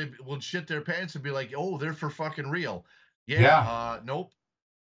 everybody will shit their pants and be like, "Oh, they're for fucking real." Yeah. Nope.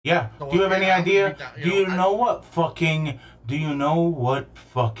 Yeah. So, do you have any idea? Do you know what fucking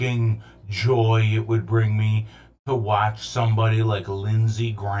joy it would bring me to watch somebody like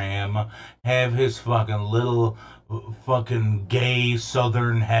Lindsey Graham have his fucking little fucking gay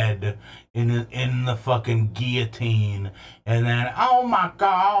southern head in the fucking guillotine, and then, oh my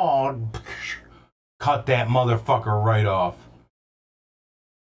god, cut that motherfucker right off.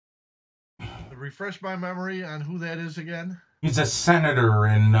 Refresh my memory on who that is again. He's a senator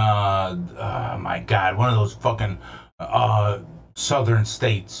in my god, one of those fucking southern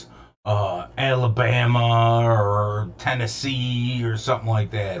states, Alabama or Tennessee or something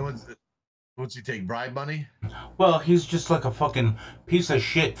like that. What's he take, bribe money? Well, he's just like a fucking piece of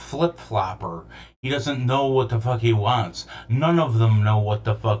shit flip-flopper. He doesn't know what the fuck he wants. None of them know what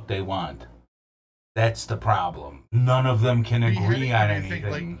the fuck they want. That's the problem. None of them can agree on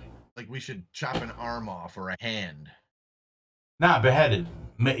anything. Like we should chop an arm off or a hand. Nah, beheaded.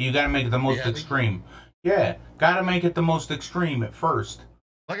 You gotta make it the most extreme. Yeah, gotta make it the most extreme at first.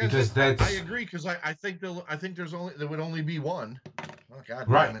 Like I agree, because I think there would only be one. Oh, God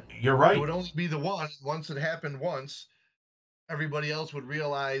damn it. You're right. It would only be the one. Once it happened once, everybody else would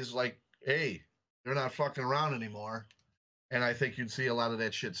realize, like, hey, they're not fucking around anymore. And I think you'd see a lot of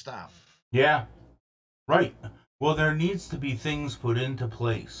that shit stop. Yeah. Right. Well, there needs to be things put into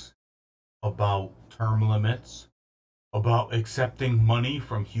place about term limits, about accepting money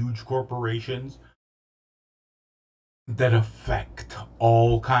from huge corporations that affect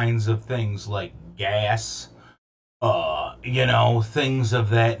all kinds of things like gas, things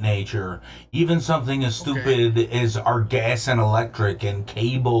of that nature. Even something as stupid as our gas and electric and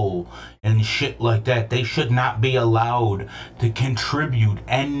cable and shit like that. They should not be allowed to contribute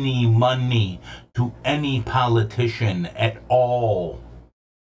any money to any politician at all.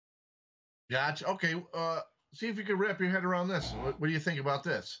 Gotcha. Okay. See if you can wrap your head around this. What do you think about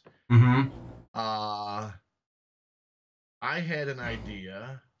this? Mm-hmm. I had an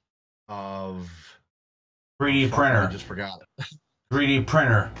idea of 3D printer. I just forgot it. 3D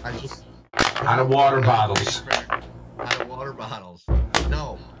printer. Out of water bottles. Out of water bottles.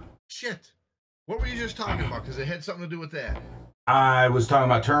 No. Shit. What were you just talking about? Because it had something to do with that. I was talking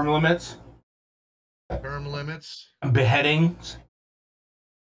about term limits. Term limits. Beheadings.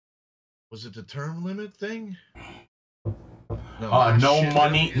 Was it the term limit thing?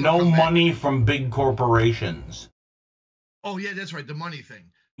 No money from big corporations. Oh yeah, that's right, the money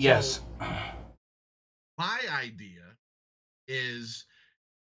thing. Yes. So, my idea is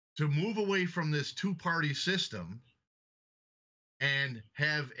to move away from this two-party system and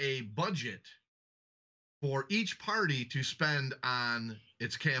have a budget for each party to spend on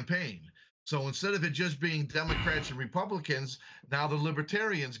its campaign. So instead of it just being Democrats and Republicans, now the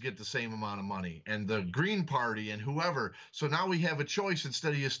Libertarians get the same amount of money, and the Green Party and whoever. So now we have a choice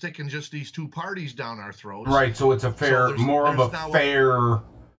instead of you sticking just these two parties down our throats. Right. So it's a fair,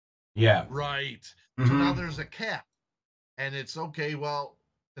 yeah. Right. Mm-hmm. So now there's a cap, and it's okay. Well,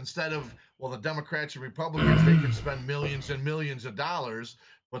 instead of the Democrats and Republicans, they can spend millions and millions of dollars,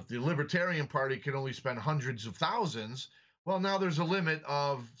 but the Libertarian Party can only spend hundreds of thousands. Well, now there's a limit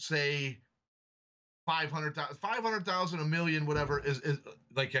of, say, 500,000, 1 million, whatever is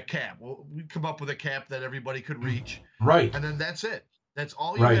like a cap. Well, we come up with a cap that everybody could reach. Right. And then that's it. That's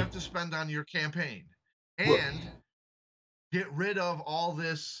all you have to spend on your campaign. And get rid of all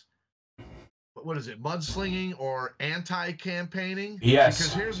this, what is it, mudslinging or anti-campaigning?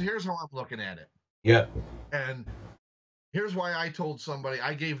 Yes. Because here's how I'm looking at it. Yep. And here's why I told somebody,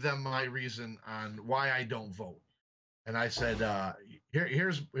 I gave them my reason on why I don't vote. And I said,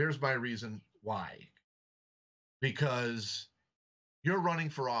 here's my reason why. Because you're running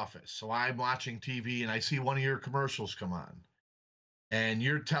for office. So I'm watching TV and I see one of your commercials come on. And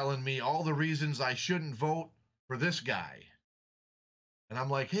you're telling me all the reasons I shouldn't vote for this guy. And I'm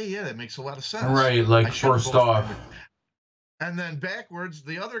like, hey, yeah, that makes a lot of sense. Right, like first off. And then backwards,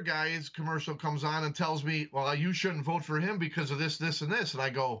 the other guy's commercial comes on and tells me, well, you shouldn't vote for him because of this, this, and this. And I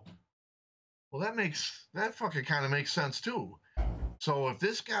go, well, that fucking kind of makes sense too. So if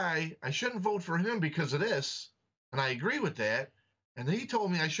this guy, I shouldn't vote for him because of this, and I agree with that, and he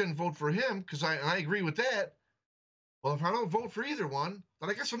told me I shouldn't vote for him because I agree with that, well, if I don't vote for either one, then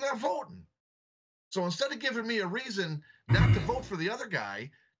I guess I'm not voting. So instead of giving me a reason not to vote for the other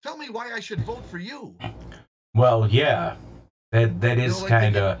guy, tell me why I should vote for you. Well, yeah. That is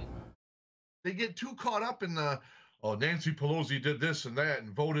kind of... They get too caught up in the, oh, Nancy Pelosi did this and that and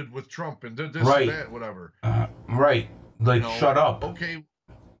voted with Trump and did this and that, whatever. Right. Like, shut up. Okay.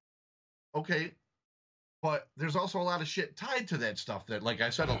 But there's also a lot of shit tied to that stuff that, like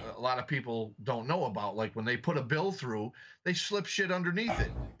I said, a lot of people don't know about. Like when they put a bill through, they slip shit underneath it,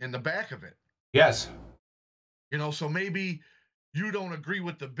 in the back of it. Yes. So maybe you don't agree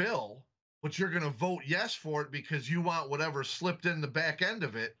with the bill, but you're going to vote yes for it because you want whatever slipped in the back end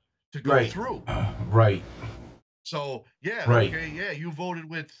of it to go through. Right. So, yeah, right. Okay, yeah, you voted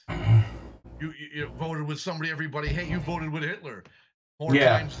with you voted with somebody everybody hate. You voted with Hitler more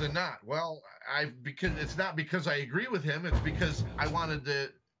times than not. Well, because it's not because I agree with him, it's because I wanted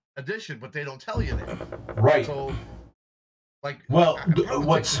the addition, but they don't tell you that. Right. So, like, well,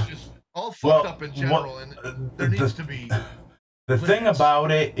 what's just all fucked up in general, and there needs to be... The thing about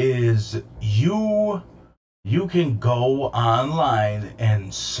it is you can go online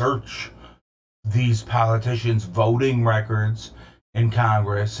and search these politicians' voting records in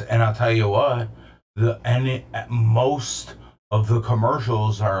Congress, and I'll tell you what, most of the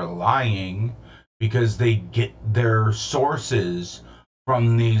commercials are lying because they get their sources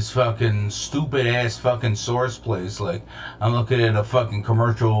from these fucking stupid ass fucking source plays. Like, I'm looking at a fucking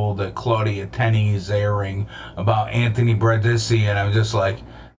commercial that Claudia Tenney is airing about Anthony Bourdain, and I'm just like,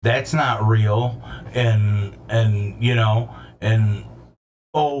 that's not real. And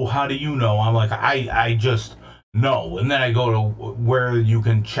oh, how do you know? I'm like, I just know. And then I go to where you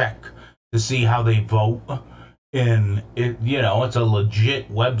can check to see how they vote. And it's a legit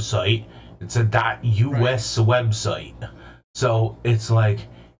website. It's a .us website. So it's like,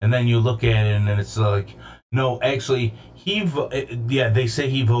 and then you look at it and it's like, no, actually, they say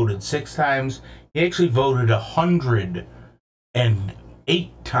he voted 6 times. He actually voted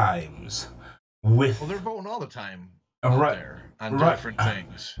 108 times. Well, they're voting all the time right there on different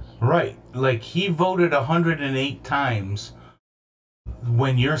things. Right, like he voted 108 times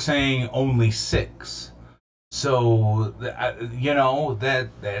when you're saying only 6. So that's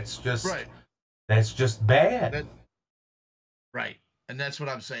just that's just bad. Right. And that's what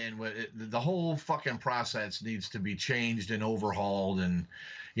I'm saying. The whole fucking process needs to be changed and overhauled. And,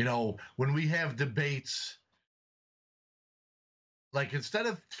 when we have debates, like instead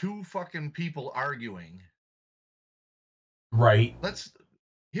of 2 fucking people arguing. Right.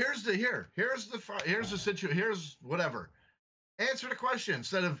 Here's the situation. Here's whatever. Answer the question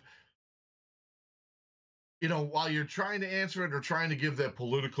instead of, while you're trying to answer it or trying to give that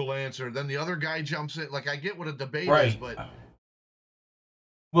political answer, then the other guy jumps in. Like, I get what a debate is, but...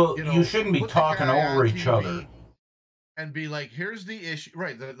 Well, you shouldn't be talking over each other. And be like, here's the issue.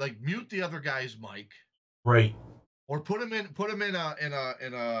 Right. Like, mute the other guy's mic. Right. Or put him in a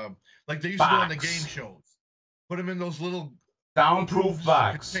like they used to do on the game shows. Put him in those little soundproof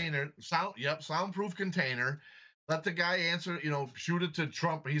box. Soundproof container. Let the guy answer, shoot it to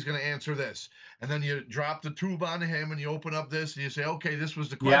Trump, he's going to answer this. And then you drop the tube on him and you open up this and you say, okay, this was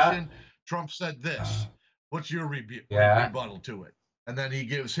the question. Yeah. Trump said this. What's your rebuttal to it? And then he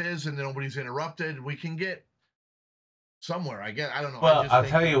gives his and nobody's interrupted. We can get somewhere. I don't know. Well, I'll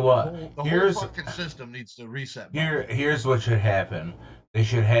tell you what. The whole fucking system needs to reset. Here's what should happen. They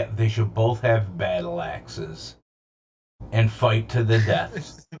should both have battle axes and fight to the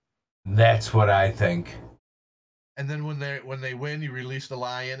death. That's what I think. And then when they win, you release the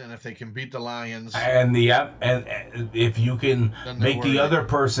lion, and if they can beat the lions, and if you can make the other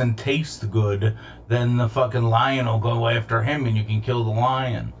person taste good, then the fucking lion will go after him, and you can kill the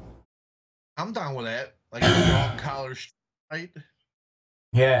lion. I'm down with that. Like a long collar fight.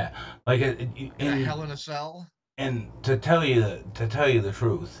 Yeah, like a Hell in a Cell. And to tell you the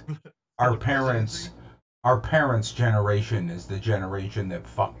truth, our parents' generation is the generation that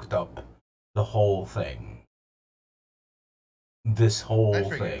fucked up the whole thing. this whole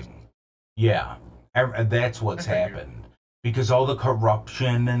figured. thing. Yeah, that's what's I figured. happened. Because all the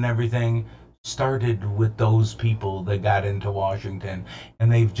corruption and everything started with those people that got into Washington,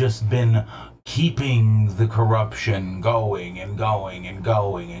 and they've just been keeping the corruption going and going and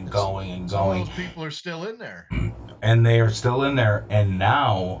going and going and Some going. of those people are still in there. And they are still in there. And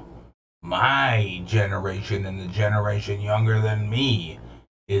now, my generation and the generation younger than me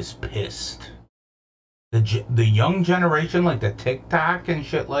is pissed. The young generation, like the TikTok and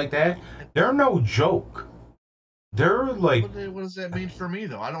shit like that, they're no joke. They're like, what does that mean for me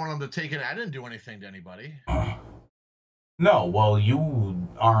though? I don't want them to take it. I didn't do anything to anybody. No, well, you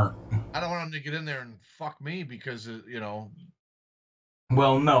aren't. I don't want them to get in there and fuck me because you know.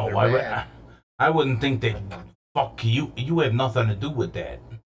 Well, no, they're bad. I wouldn't think that. Fuck you. You have nothing to do with that.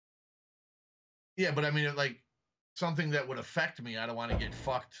 Yeah, but I mean, like something that would affect me. I don't want to get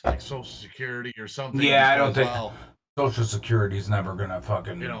fucked, like Social Security or something. Yeah, I don't think well, Social Security's never gonna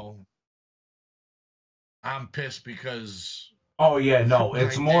fucking. you know, I'm pissed because. Oh yeah, no,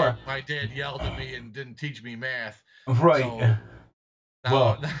 it's more. My dad yelled at me and didn't teach me math. Right. So now,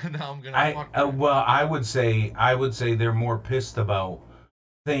 well, now I'm gonna. I would say they're more pissed about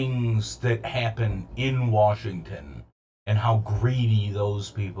things that happen in Washington and how greedy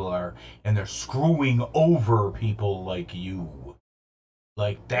those people are, and they're screwing over people like you.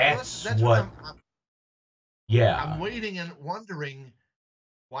 Like that's what. Yeah. I'm waiting and wondering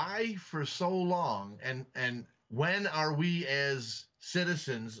why for so long, and when are we as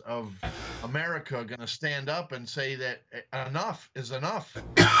citizens of America going to stand up and say that enough is enough?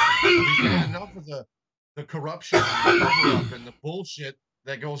 We've had enough of the corruption and the cover-up and the bullshit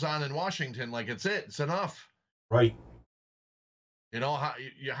that goes on in Washington. Like it's enough. Right. You know,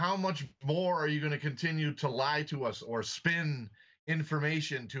 how much more are you going to continue to lie to us or spin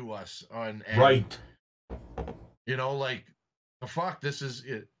information to us and right. You know, like the fuck, this is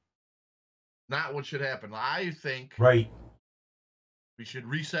it. Not what should happen. I think right. We should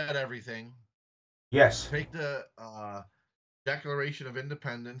reset everything. Yes. Take the Declaration of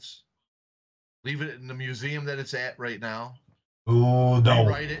Independence, leave it in the museum that it's at right now. Oh no!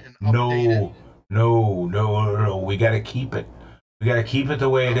 Rewrite it and update it. No! We gotta keep it. We gotta keep it the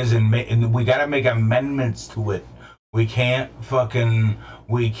way it is, and we gotta make amendments to it. We can't fucking.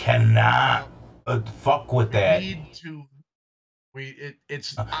 We cannot fuck with that.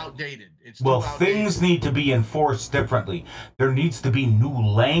 It's outdated. It's well, outdated. Things need to be enforced differently. There needs to be new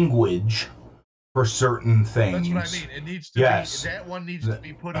language for certain things. That's what I mean. It needs to be. That one needs to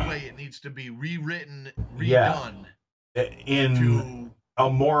be put away. It needs to be rewritten, redone. In a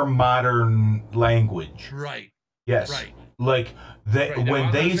more modern language. Right. Yes. Right. Like that right.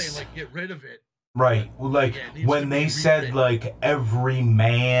 when they like get rid of it. Right. Like when they said like every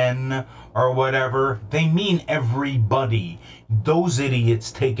man or whatever, they mean everybody. Those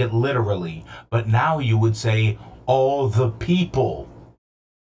idiots take it literally. But now you would say all the people.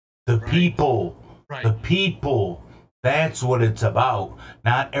 The people. Right. The people. That's what it's about.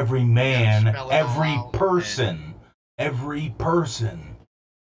 Not every man, every person. Man. Every person.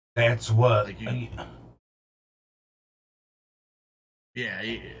 That's what. Like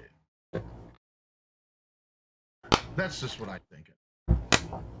yeah. That's just what I think.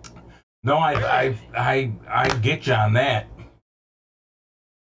 No, I get you on that.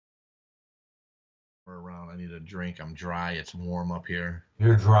 We're around. I need a drink. I'm dry. It's warm up here.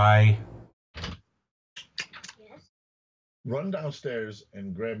 You're dry. Yes. Run downstairs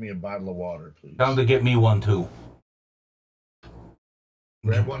and grab me a bottle of water, please. Tell him to get me one too.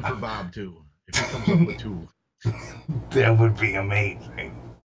 Grab one for Bob too. If he comes up with two. That would be amazing.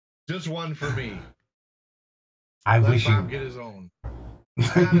 Just one for me. Let wish Bob get his own. He's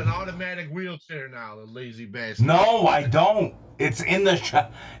got an automatic wheelchair now, the lazy bastard. No, I don't. It's in the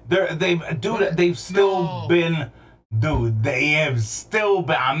shop. They've still been. Dude, they have still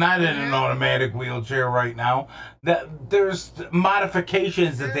been. I'm not in an automatic wheelchair right now. There's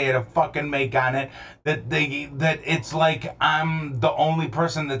modifications that they had to fucking make on it. That it's like I'm the only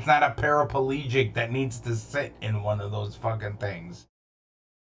person that's not a paraplegic that needs to sit in one of those fucking things.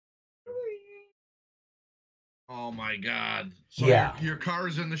 Oh my God. So yeah. Your car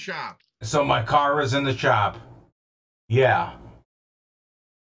is in the shop. So my car is in the shop. Yeah.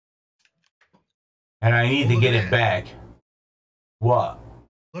 And I need to get it back. What?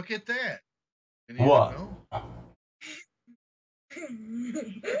 Look at that. What?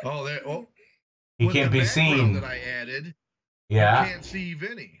 Oh, there. Oh. He can't be seen. That I added. Yeah. You can't see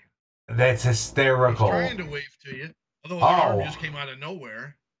Vinny. That's hysterical. He's trying to wave to you. Although the arm just came out of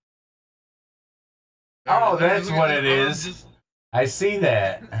nowhere. Oh, that's what it is. I see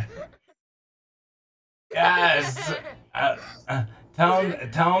that. Yes. Tell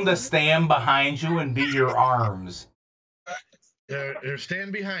him to stand behind you and be your arms. They're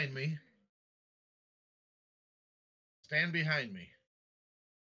stand behind me. Stand behind me.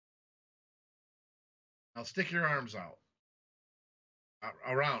 Now stick your arms out.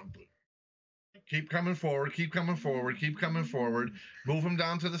 Around. Keep coming forward. Keep coming forward. Keep coming forward. Move them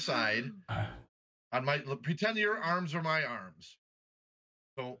down to the side. Pretend your arms are my arms.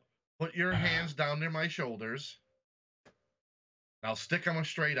 So put your hands down near my shoulders. Now stick them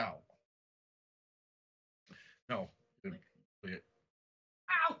straight out. No.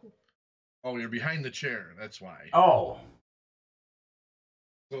 Ow! Oh, you're behind the chair. That's why. Oh.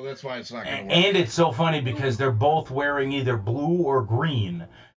 So that's why it's not going to work. And it's so funny because they're both wearing either blue or green.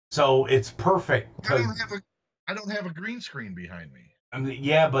 So it's perfect. I don't have a green screen behind me. I mean,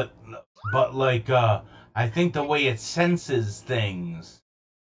 yeah, but like I think the way it senses things,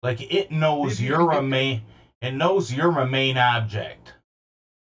 like it knows you're a main object.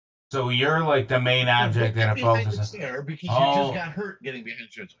 So you're like the main object that it focuses. There because you just got hurt getting behind the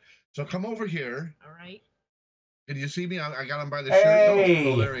chair. So come over here. All right. Can you see me? I got him by the shirt.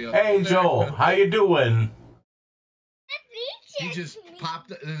 Oh, there he is. Hey, Joel, how you doing? He just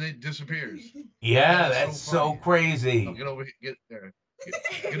popped and then it disappears. Yeah, that's so crazy. Oh, get over here. Get there.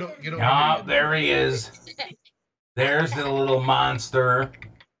 Get over here. Oh, there he is. There's the little monster.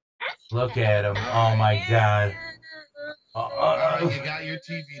 Look at him. Oh, my God. All right, you got your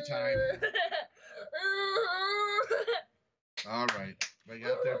TV time. All right. They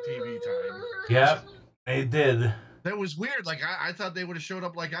got their TV time. Yep, they did. That was weird. Like, I thought they would have showed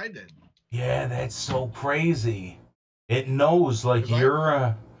up like I did. Yeah, that's so crazy. It knows, like, you're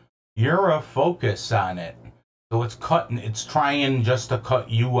a focus on it. So it's trying just to cut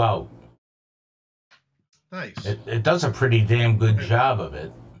you out. Nice. It does a pretty damn good job of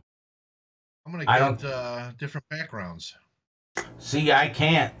it. I'm going to get different backgrounds. See, I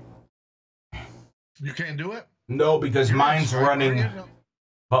can't. You can't do it? No, because mine's running.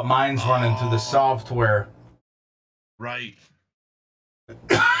 But mine's running through the software. Right.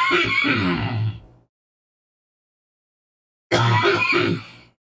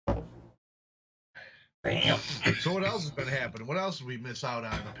 Damn. So what else has been happening? What else did we miss out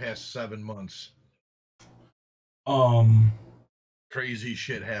on in the past 7 months? Crazy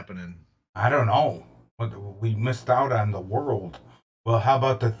shit happening. I don't know. We missed out on the world. Well, how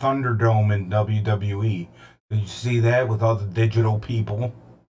about the Thunderdome in WWE? Did you see that with all the digital people?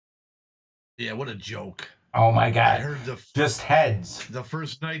 Yeah, what a joke. Oh my God. I heard just heads. The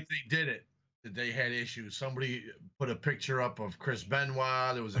first night they did it, they had issues. Somebody put a picture up of Chris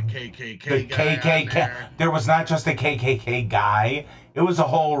Benoit. There was a KKK guy on there. There was not just a KKK guy. It was a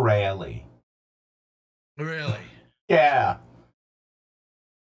whole rally. Really? Yeah.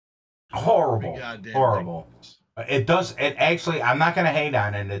 Horrible. Horrible. It actually, I'm not going to hate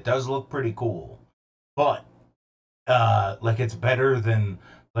on it. It does look pretty cool. But, like, it's better than,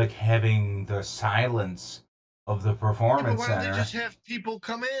 like, having the silence of the performance why center. Don't they just have people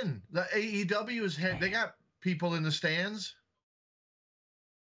come in? The AEW they got people in the stands.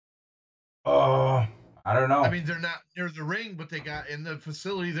 I don't know. I mean, they're not near the ring, but they got in the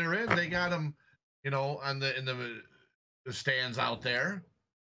facility they're in. They got them, in the stands out there.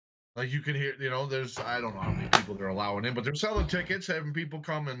 Like you can hear, there's I don't know how many people they're allowing in, but they're selling tickets, having people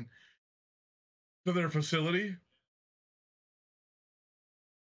come to their facility.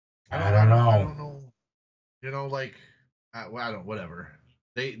 I don't know. I don't know. Whatever.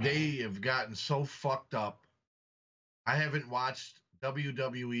 They have gotten so fucked up. I haven't watched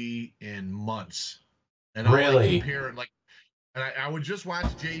WWE in months. And all I keep hearing, and I would just watch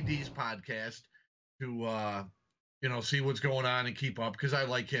JD's podcast to, see what's going on and keep up because I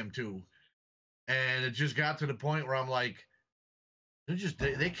like him too. And it just got to the point where I'm like,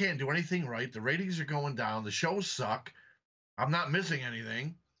 they can't do anything right. The ratings are going down. The shows suck. I'm not missing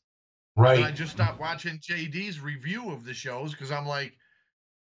anything. Right. And I just stopped watching JD's review of the shows because I'm like,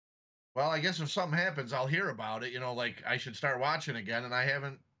 well, I guess if something happens, I'll hear about it. I should start watching again. And I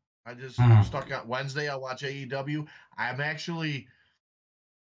haven't. I'm stuck on Wednesday. I'll watch AEW. I'm actually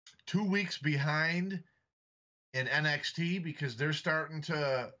 2 weeks behind in NXT because they're starting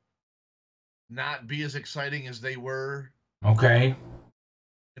to not be as exciting as they were. Okay.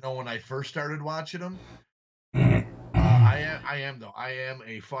 When I first started watching them. I am though. I am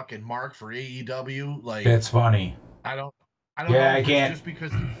a fucking mark for AEW. Like that's funny. I don't know. I can't. Just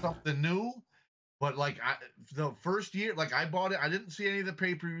because it's something new. But the first year, I bought it. I didn't see any of the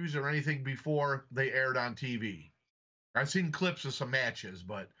pay-per-views or anything before they aired on TV. I've seen clips of some matches,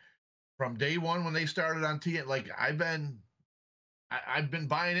 but from day one when they started on TV, I've been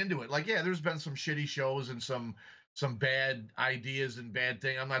buying into it. There's been some shitty shows and some some bad ideas and bad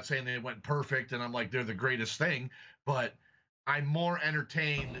thing. I'm not saying they went perfect and I'm like they're the greatest thing, but I'm more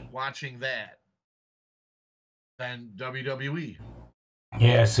entertained watching that than WWE.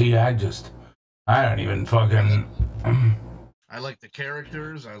 Yeah, see, I don't even fucking. I like the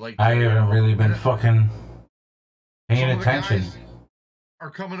characters. I haven't really been fucking paying attention. Are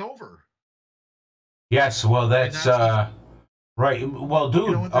coming over. Yes, well, that's right. Well,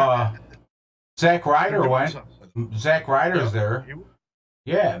 dude, Zack Ryder went. Zack Ryder's there.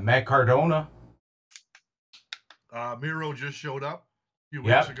 Yeah, Matt Cardona. Miro just showed up a few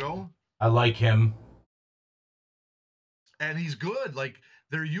weeks ago. I like him. And he's good. Like,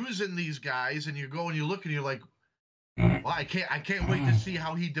 they're using these guys, and you go and you look and you're like, well, I can't wait to see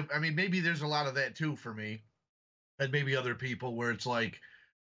how he. I mean, maybe there's a lot of that too for me, and maybe other people where it's like,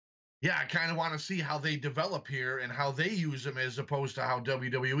 yeah, I kind of want to see how they develop here and how they use them as opposed to how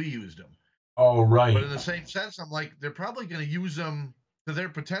WWE used them. Oh, right. But in the same sense, I'm like, they're probably going to use them to their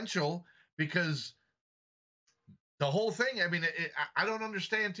potential because the whole thing. I mean, I don't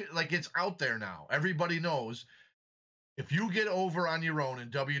understand. Like, it's out there now. Everybody knows. If you get over on your own in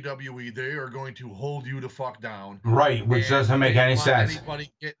WWE, they are going to hold you the fuck down. Right, which doesn't make any sense.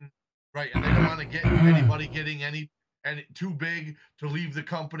 Right, and they don't want to get anybody getting any too big to leave the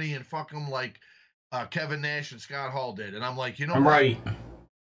company and fuck them like Kevin Nash and Scott Hall did. And I'm like, you know what? Right.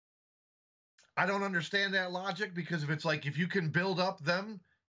 I don't understand that logic because if you can build up them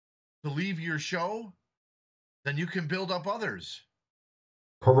to leave your show, then you can build up others.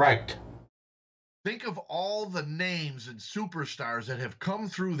 Correct. Think of all the names and superstars that have come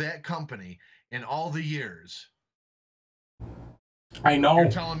through that company in all the years. I know.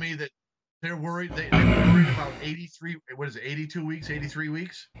 You're telling me that they're worried. They were worried about 83. What is it? 82 weeks? 83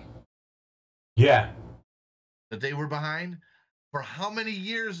 weeks? Yeah. That they were behind. For how many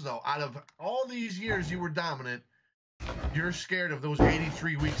years though? Out of all these years you were dominant, you're scared of those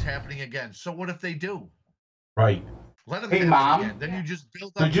 83 weeks happening again. So what if they do? Right. Let them. Hey, Mom. Again. Then you just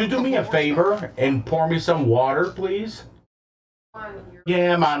build up. Could you do me a favor and pour me some water, please?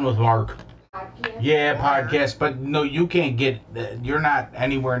 Yeah, I'm on with Mark. Yeah, podcast, but no, you can't get. You're not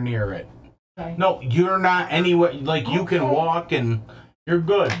anywhere near it. Okay. No, you're not anywhere. Like you can walk and you're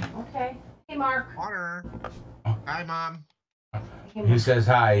good. Okay. Hey, Mark. Water. Hi, Mom. He says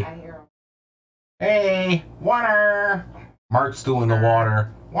hi. I hear him. Hey, water. Mark's doing the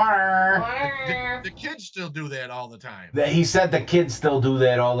water. Water. The kids still do that all the time. He said the kids still do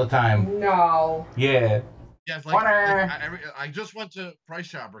that all the time. No. Yeah. Yeah, it's water. I just went to Price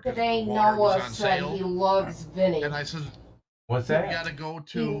Chopper. Today Noah said he loves Vinny. And I said, what's that? We gotta go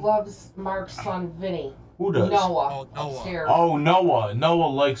to. He loves Mark's son Vinny. Who does? Noah. Oh, Noah. Upstairs. Oh, Noah. Noah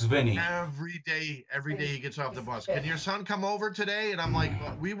likes Vinny. Every day he gets off the bus. Can your son come over today? And I'm like,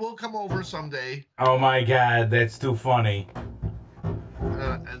 well, we will come over someday. Oh my God, that's too funny.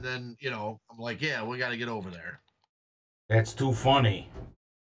 And then, I'm like, yeah, we got to get over there. That's too funny.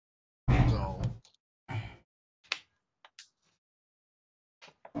 So.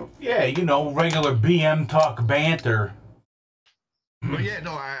 Yeah, regular BM talk banter. But yeah,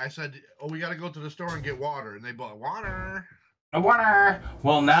 no, I said, we got to go to the store and get water. And they bought water. Water.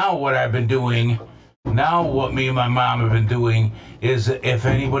 Well, now what I've been doing, what me and my mom have been doing is if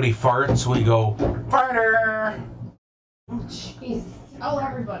anybody farts, we go, farter. Jeez. Tell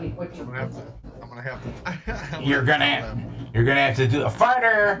everybody what you're I'm gonna have to. You're gonna have to do a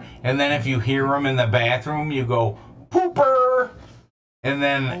farter, and then if you hear them in the bathroom, you go pooper, and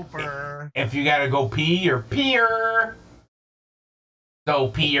then if you gotta go pee or peer, so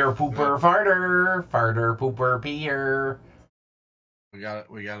peer pooper farter, farter pooper peer. We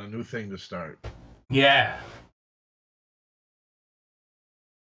got a new thing to start. Yeah.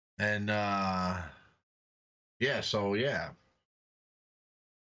 And yeah, so yeah.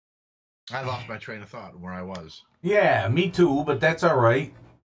 I lost my train of thought where I was. Yeah, me too, but that's all right.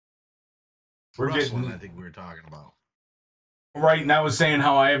 Wrestling, I think we were talking about. Right, and I was saying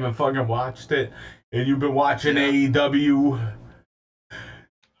how I haven't fucking watched it, and you've been watching AEW.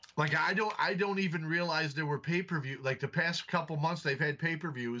 Like I don't even realize there were pay-per-view. Like the past couple months, they've had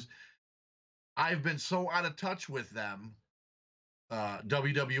pay-per-views. I've been so out of touch with them.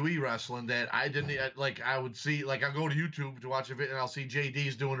 WWE wrestling that I didn't I would see I go to YouTube to watch a video and I'll see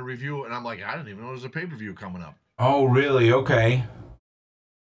JD's doing a review and I'm like I didn't even know there's a pay-per-view coming up. Oh really? Okay.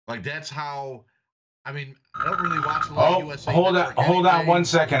 Like that's how I mean I don't really watch a lot of USA. Hold on 1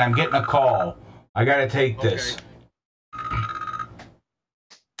 second. I'm getting a call. I gotta take this.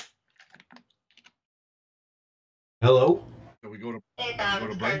 Hello? So we go to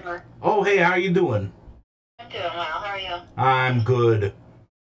break. Oh hey, how you doing? I'm doing well. How are you? I'm good.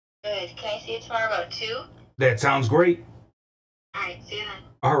 Good. Can I see you tomorrow about 2? That sounds great. All right, see you then.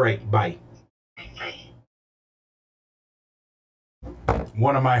 All right, bye. Bye.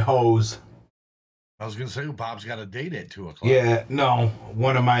 One of my hoes. I was gonna say, Bob's got a date at 2:00. Yeah, no,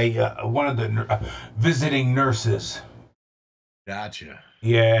 one of the visiting nurses. Gotcha.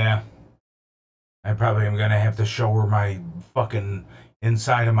 Yeah, I probably am gonna have to show her my fucking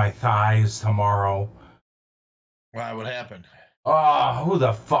inside of my thighs tomorrow. Why? What happened? Oh, who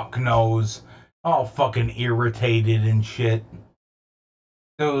the fuck knows? All fucking irritated and shit.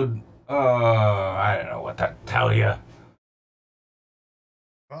 Dude, I don't know what to tell you.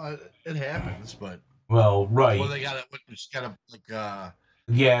 Well, it happens, but Well, right. well, they just gotta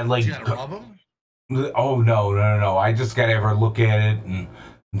Yeah, like. you gotta rub them. Oh no! I just gotta ever look at it and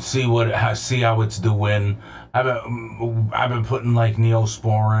see how it's doing. I've been putting like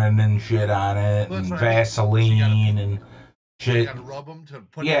Neosporin and shit on it, Well, and that's right. Vaseline and You shit. gotta rub them to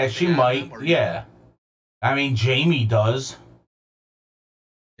put. Yeah, she everything on might. them, or- Yeah, I mean Jamie does.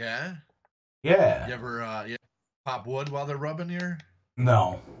 Yeah. Yeah. You ever pop wood while they're rubbing your?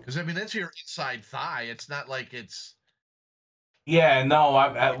 No. Because I mean that's your inside thigh. It's not like it's. Yeah. No.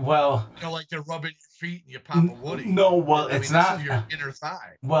 Well. You know, like they're rubbing your feet and you pop a woody. No. Well, I mean, it's this not is your inner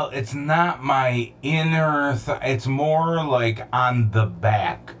thigh. Well, it's not my inner. It's more like on the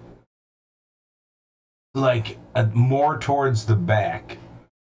back. Like more towards the back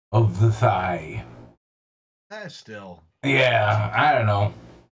of the thigh. Still. Yeah, I don't know.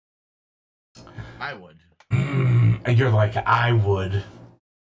 I would. You're like, I would.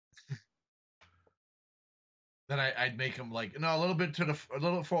 Then I'd make them like a little bit a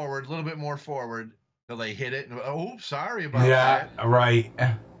little forward, a little bit more forward till they hit it. And, oh, sorry about that. Yeah, right.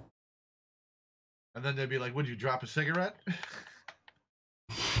 And then they'd be like, "Would you drop a cigarette?"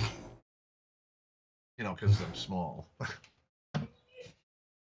 You know, because I'm small.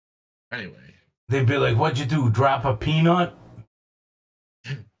 Anyway. They'd be like, what'd you do? Drop a peanut?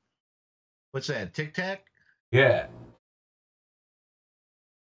 What's that? Tic Tac? Yeah.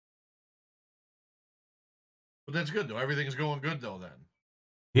 But that's good though. Everything's going good though. Then.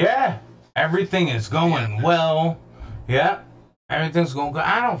 Yeah. Everything is going well. Yeah. Everything's going good.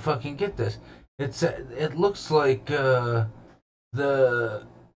 I don't fucking get this. It looks like the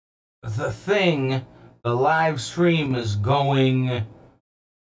thing, the live stream is going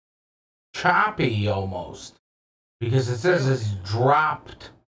choppy almost, because it says it's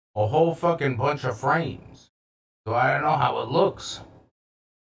dropped a whole fucking bunch of frames. So I don't know how it looks.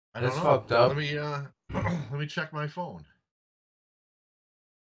 It's fucked up. Let me let me check my phone.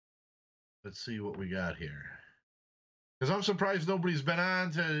 Let's see what we got here. Because I'm surprised nobody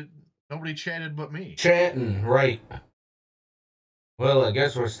chatted but me. Chatting, right. Well, I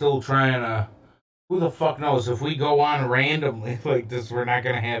guess we're still trying to. Who the fuck knows? If we go on randomly like this, we're not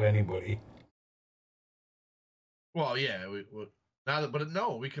gonna have anybody. Well, yeah.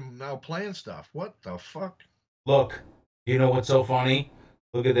 We can now plan stuff. What the fuck? Look, you know what's so funny?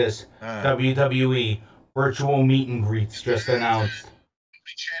 Look at this. WWE virtual meet and greets just announced.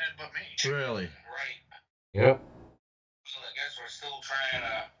 They chatted but me. Really? Right. Yep. Well, I guess we're still trying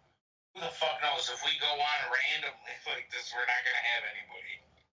to. Who the fuck knows? If we go on randomly like this, we're not gonna have anybody.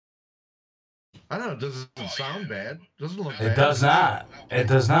 I don't know. It doesn't sound bad. Doesn't look bad. It does not. It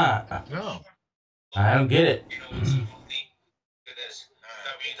does not. No. I don't get it. Look at this.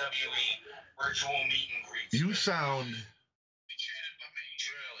 WWE virtual meet and greets. You sound.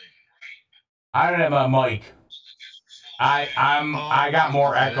 I don't have my mic. I got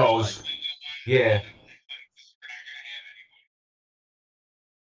more echoes. Yeah.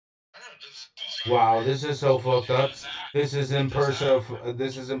 Wow, this is so fucked up. This is in person.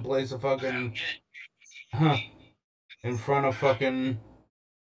 This is in place of fucking. In front of fucking.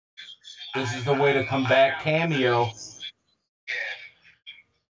 This is the way to come back Cameo.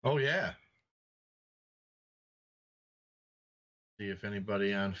 Oh yeah. See if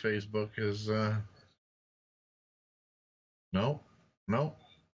anybody on Facebook is. No, nothing.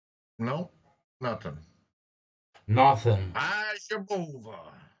 Nothing. Shabova.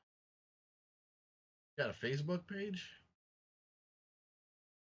 Got a Facebook page?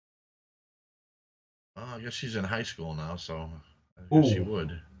 Oh, I guess she's in high school now, so I guess she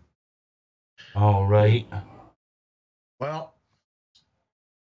would. All right. Well,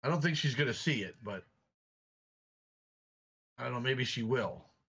 I don't think she's gonna see it, but I don't know. Maybe she will.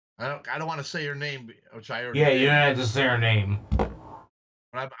 I don't want to say her name, which I already. Yeah, did. you don't have to say her name.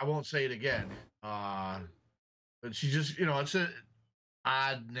 But I won't say it again. But she just, it's an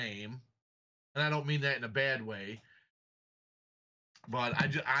odd name, and I don't mean that in a bad way. But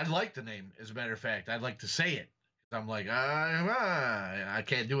I like the name. As a matter of fact, I'd like to say it. I'm like, I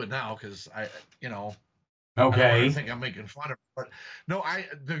can't do it now because I don't want her Okay. to think I'm making fun of her, but no,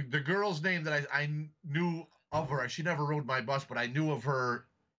 the girl's name that I knew of her. She never rode my bus, but I knew of her.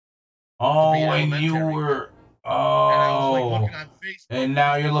 Oh, be and you elementary. were. And I was like Oh. looking on Facebook. And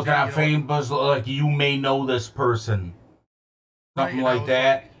now just you're to looking see, on Facebook like you may know this person. Right, Something and I like was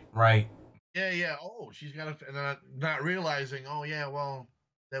that. like, right. yeah. Oh, she's got a, and then not realizing. Oh, yeah. Well,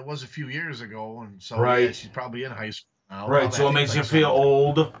 that was a few years ago, and so yeah, Right. she's probably in high school now. Right, Probably, so I it think, makes like you feel 17.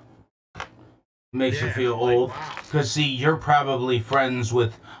 old. Makes you Yeah, feel I'm like, old. wow. Because, see, you're probably friends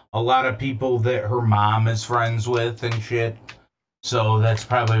with a lot of people that her mom is friends with and shit. So that's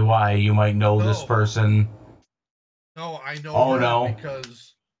probably why you might know this No. person. No, I know Oh, her no.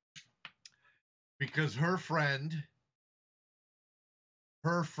 because her friend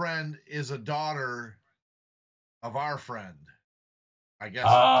is a daughter of our friend. I guess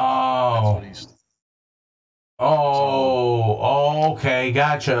that's Oh. what he's. Oh, okay.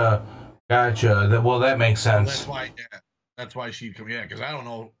 Gotcha. Well, that makes So sense. that's why. Yeah, that's why she come. Yeah, because I don't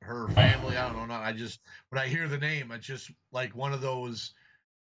know her family. I don't know nothing. I just when I hear the name, it's just like one of those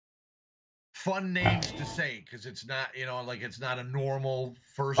fun names to say because it's not, like it's not a normal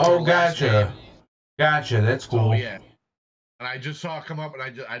first or Oh, last gotcha. name. Gotcha. That's cool. So yeah, and I just saw it come up, and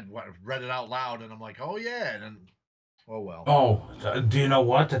I read it out loud, and I'm like, oh yeah, and then, oh well. Oh, do you know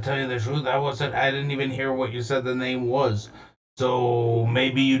what? To tell you the truth, I didn't even hear what you said the name was. So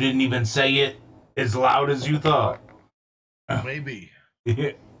maybe you didn't even say it as loud as you thought. Maybe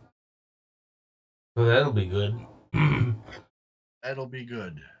Yeah. So that'll be good. that'll be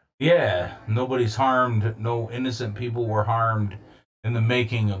good. Yeah, nobody's harmed. No innocent people were harmed in the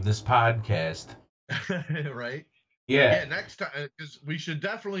making of this podcast. Right? Yeah. Yeah, next time, because we should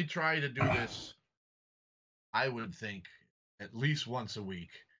definitely try to do this. I would think at least once a week,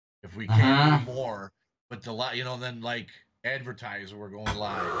 if we can't do more. But then like advertise we're going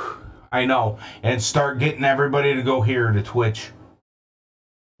live. I know, and start getting everybody to go here to Twitch.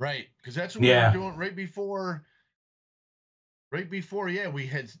 Right, because that's what we were doing right before. Right before, yeah, we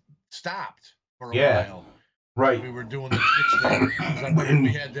had stopped for a while. Right. We were doing the Twitch thing.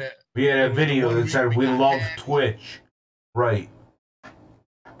 We had that. We had a video that said we love Twitch. Right.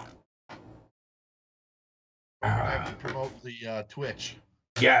 I have to promote the Twitch.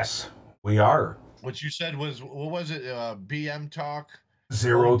 Yes, we are. What you said was, what was it? BM Talk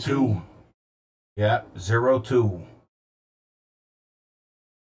 02. Yeah, 02.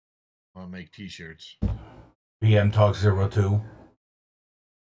 I'll make T-shirts BM Talk 02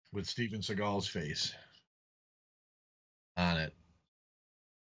 with Steven Seagal's face on it,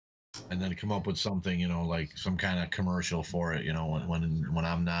 and then come up with something, like some kind of commercial for it. When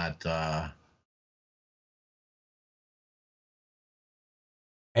I'm not.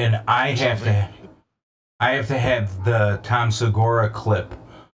 And I have to have the Tom Segura clip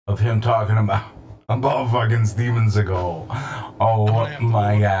of him talking about fucking Steven Seagal. Oh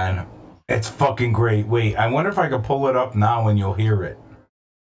my god. It's fucking great. Wait, I wonder if I can pull it up now and you'll hear it.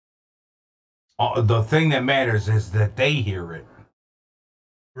 The thing that matters is that they hear it.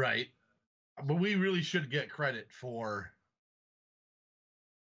 Right. But we really should get credit for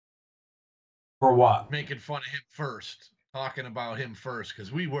what? Making fun of him first. Talking about him first,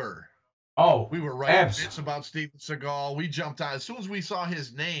 because we were. Oh, we were writing bits about Steven Seagal. We jumped on as soon as we saw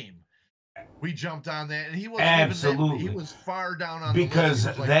his name. We jumped on that, and he wasn't absolutely. He was far down on because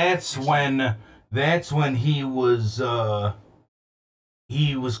the list. that's when he was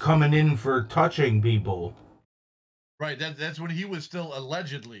coming in for touching people. Right. That's when he was still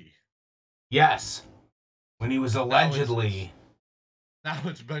allegedly. Yes, when he was allegedly. Now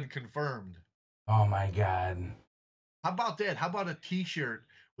it's been confirmed. Oh my god. How about that? How about a T-shirt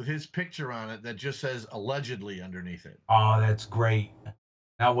with his picture on it that just says allegedly underneath it? Oh, that's great.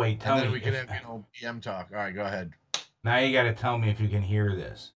 Now wait, tell me. And then we can have BM Talk. All right, go ahead. Now you got to tell me if you can hear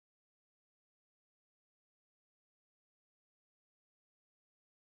this.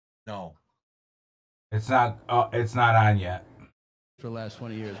 No. It's not. It's not on yet. For the last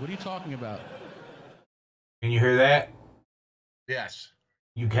 20 years. What are you talking about? Can you hear that? Yes.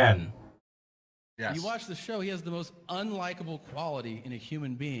 You can. Yes. You watch the show, he has the most unlikable quality in a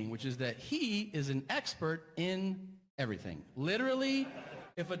human being, which is that he is an expert in everything. Literally,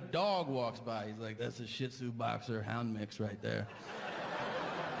 if a dog walks by, he's like, that's a Shih Tzu boxer hound mix right there.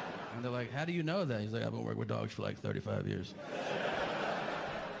 And they're like, how do you know that? He's like, I've been working with dogs for like 35 years.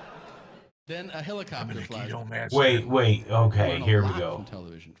 Then a helicopter flies. Wait. Okay, here we go. From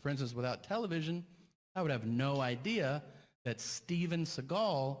television. For instance, without television, I would have no idea that Steven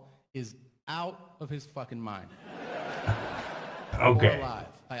Seagal is out of his fucking mind. Okay. Or alive.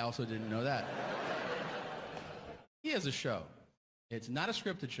 I also didn't know that. He has a show. It's not a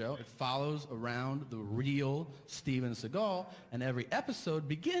scripted show. It follows around the real Steven Seagal, and every episode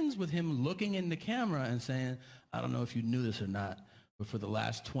begins with him looking in the camera and saying, I don't know if you knew this or not, but for the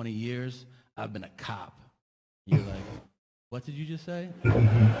last 20 years, I've been a cop. And you're like, what did you just say?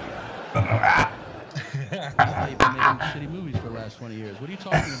 I thought you've been making shitty movies for the last 20 years. What are you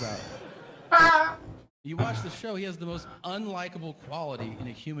talking about? You watch the show, he has the most unlikable quality in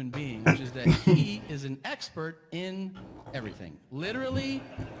a human being, which is that he is an expert in everything. Literally,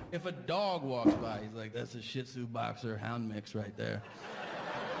 if a dog walks by, he's like, that's a Shih Tzu boxer hound mix right there.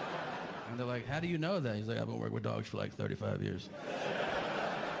 And they're like, how do you know that? He's like, I've been working with dogs for like 35 years.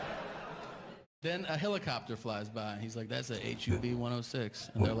 Then a helicopter flies by, and he's like, that's a HUB 106.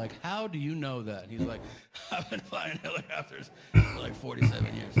 And they're like, how do you know that? And he's like, I've been flying helicopters for like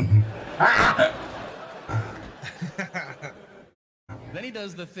 47 years. Then he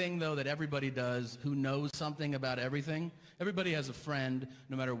does the thing, though, that everybody does who knows something about everything. Everybody has a friend,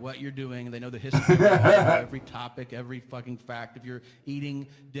 no matter what you're doing. They know the history of every topic, every fucking fact. If you're eating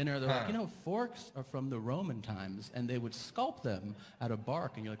dinner, they're like, you know, forks are from the Roman times, and they would sculpt them out of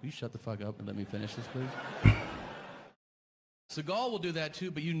bark. And you're like, will you shut the fuck up and let me finish this, please? Seagal will do that,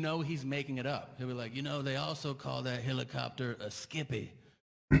 too, but you know he's making it up. He'll be like, you know, they also call that helicopter a skippy.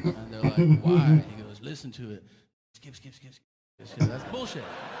 And they're like, why? He goes, listen to it. Skip, skip, skip, skip. That's bullshit.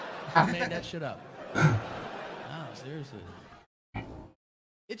 I made that shit up. Oh, seriously.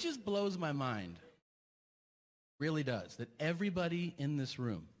 It just blows my mind. Really does. That everybody in this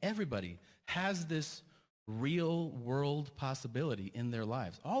room, everybody has this real world possibility in their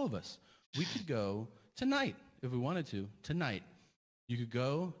lives. All of us. We could go tonight, if we wanted to, tonight. You could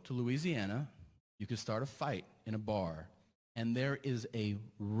go to Louisiana. You could start a fight in a bar. And there is a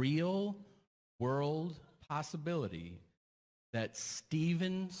real world possibility that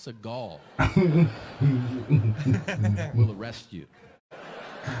Steven Seagal will arrest you.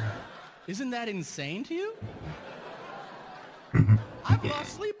 Isn't that insane to you? I've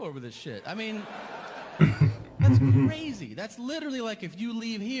lost sleep over this shit. I mean, that's crazy. That's literally like if you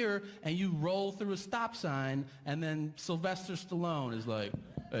leave here and you roll through a stop sign and then Sylvester Stallone is like,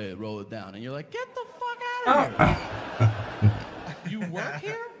 hey, roll it down. And you're like, get the fuck out of here. You work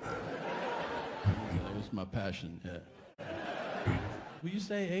here? It's my passion, yeah. Will you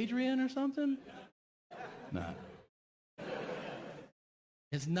say Adrian or something? Nah.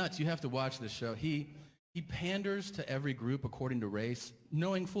 It's nuts. You have to watch this show. He panders to every group according to race,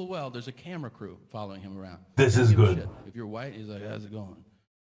 knowing full well there's a camera crew following him around. This is good. Shit. If you're white, he's like, how's it going?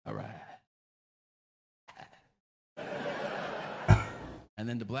 All right. And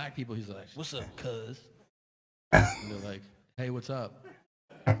then to black people, he's like, what's up, cuz? And they're like, hey, what's up?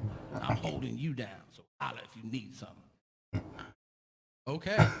 I'm holding you down, so holla if you need something.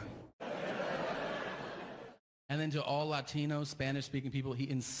 Okay. And then to all Latino, Spanish-speaking people, he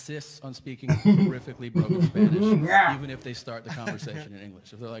insists on speaking horrifically broken Spanish, even if they start the conversation in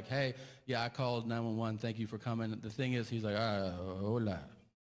English. If they're like, hey, yeah, I called 911, thank you for coming. The thing is, he's like, hola.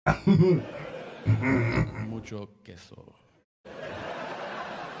 Mucho queso.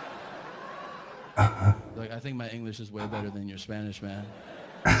 Like, I think my English is way better than your Spanish, man.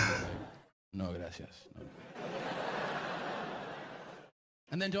 Like, no, gracias. No.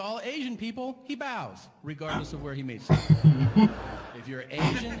 And then to all Asian people, he bows, regardless of where he meets them. If you're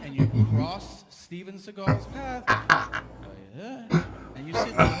Asian and you cross Steven Seagal's path, yeah, and you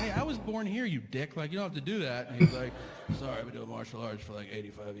sit there, hey, I was born here, you dick. Like, you don't have to do that. And he's like, sorry, I've been doing martial arts for like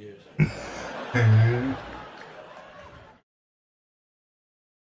 85 years.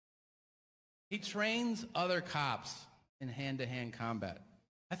 He trains other cops in hand-to-hand combat.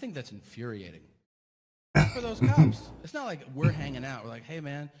 I think that's infuriating. For those cops. It's not like we're hanging out. We're like, hey,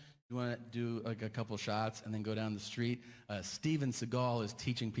 man, you want to do like a couple shots and then go down the street? Steven Seagal is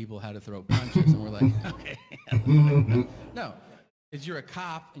teaching people how to throw punches. And we're like, okay. No. It's you're a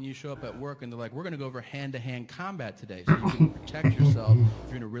cop and you show up at work and they're like, we're going to go over hand-to-hand combat today so you can protect yourself if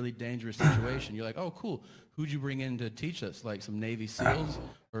you're in a really dangerous situation. You're like, oh, cool. Who'd you bring in to teach us? Like some Navy SEALs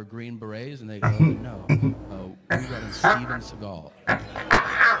or Green Berets? And they go, no. We brought in Steven Seagal. Like,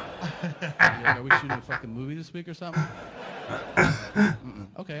 are we shooting a fucking movie this week or something?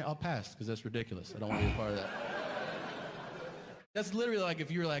 Okay, I'll pass because that's ridiculous. I don't want to be a part of that. That's literally like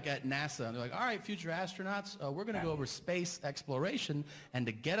if you're like at NASA and they're like, all right, future astronauts, we're going to go over space exploration. And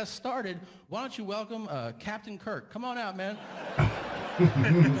to get us started, why don't you welcome Captain Kirk? Come on out, man.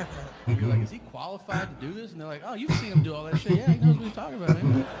 You're like, is he qualified to do this? And they're like, oh, you've seen him do all that shit. Yeah, he knows what he's talking about,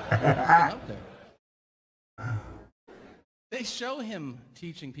 man. He's up there. They show him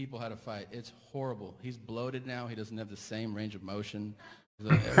teaching people how to fight. It's horrible. He's bloated now. He doesn't have the same range of motion. He's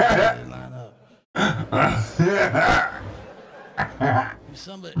like, everybody line up. If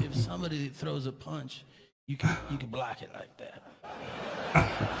somebody throws a punch, you can block it like that.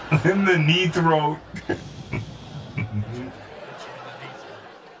 In the knee throat.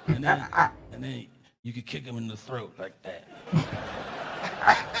 And then you could kick him in the throat like that.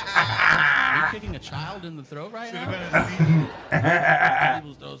 Are you kicking a child in the throat right now?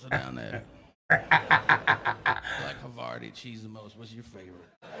 People's throats are down there. Like Havarti cheese the most. What's your favorite?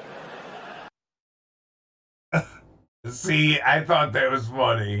 See, I thought that was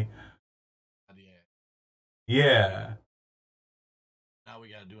funny. Yeah. Now we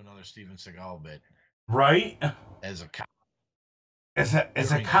gotta do another Steven Seagal bit. Right? As a cop. As a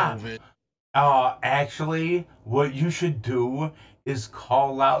During cop. COVID. Actually, what you should do is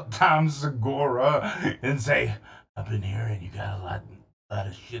call out Tom Segura and say, I've been hearing you got a lot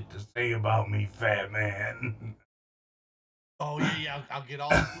of shit to say about me, fat man. Oh yeah, I'll get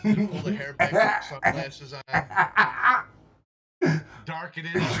all pull the hair back, put sunglasses on, darken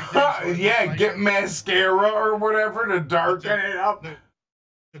it. So yeah, like get mascara or whatever to darken it up.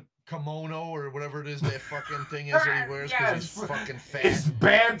 The kimono or whatever it is that fucking thing is that he wears because he's fucking fat. It's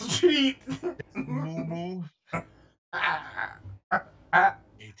bad cheat. Moo moo.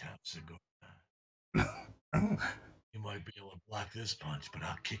 Hey, Tom Segura. You might be able to block this punch, but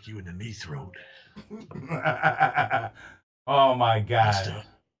I'll kick you in the knee throat. Oh my God.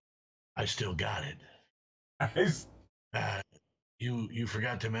 I still got it. You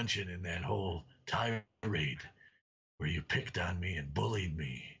forgot to mention in that whole tirade where you picked on me and bullied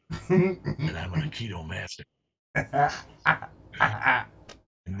me that I'm an Aikido master.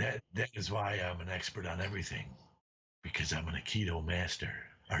 And that is why I'm an expert on everything. Because I'm an Aikido master.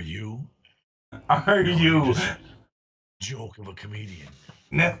 Are you? Are you? Just a joke of a comedian.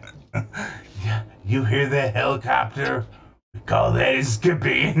 No. You hear that helicopter? We call that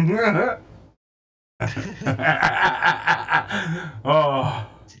escaping. Oh.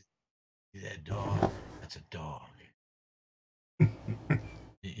 See that dog? That's a dog.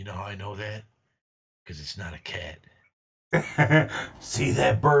 You know how I know that? Because it's not a cat. See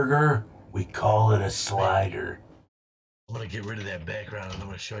that burger? We call it a slider. I'm going to get rid of that background and I'm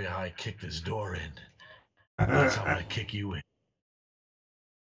going to show you how I kick this door in. That's how I'm going to kick you in.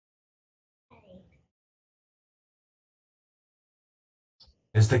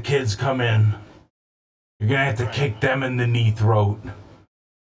 As the kids come in, you're gonna have to kick them in the knee throat.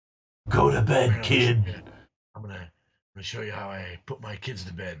 Go to bed, kid. I'm gonna show you how I put my kids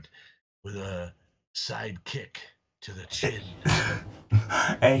to bed with a side kick to the chin.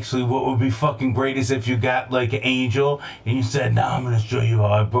 Actually, what would be fucking great is if you got like an Angel and you said, "Now I'm gonna show you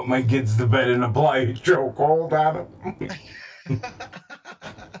how I put my kids to bed and apply a chokehold on them."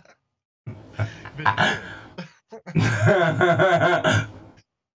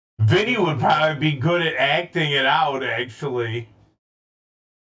 Vinny would probably be good at acting it out, actually.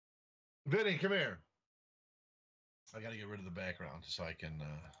 Vinny, come here. I gotta get rid of the background so I can.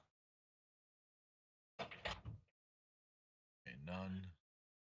 Okay, none.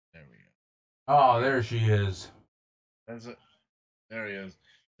 There we go. Oh, there she is. That's it. There he is.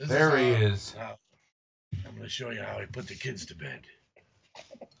 There he is. I'm gonna show you how I put the kids to bed.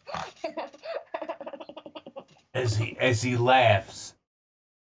 As he laughs.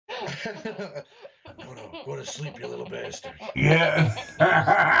 Go to sleep, you little bastard. Yeah.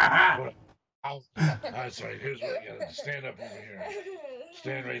 That's right. Here's what you gotta stand up over here.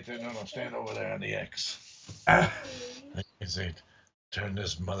 Stand right there. No, stand over there on the X. I say, turn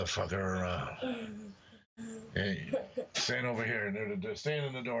this motherfucker around. Hey, stand over here. Stand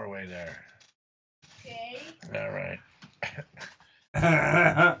in the doorway there. Okay. All right.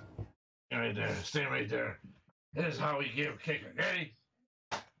 Right there. Stand right there. This is how we give kicking. Ready?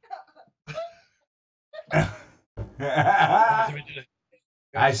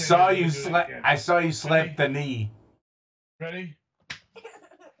 I saw you slap. I saw you slap the knee. Ready?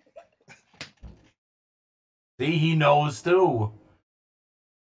 See, he knows too.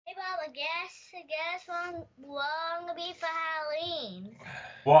 Hey, Bob, I guess one to be for Halloween.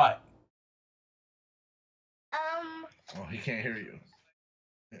 What? Oh, he can't hear you.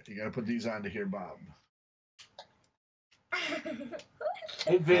 You gotta put these on to hear Bob.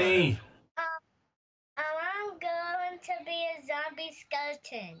 Hey, Vinny. I'm going to be a zombie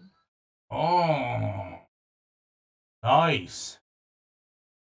skeleton. Oh, nice.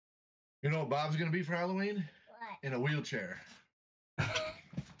 You know what Bob's gonna be for Halloween? What? In a wheelchair.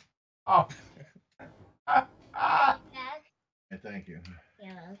 Oh. Dad? Hey, thank you.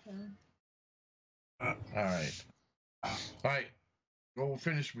 You're welcome. All right. Go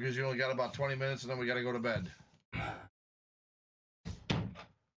finish because you only got about 20 minutes and then we gotta go to bed.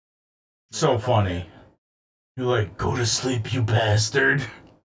 So funny. You're like, go to sleep, you bastard.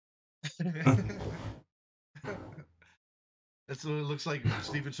 That's what it looks like.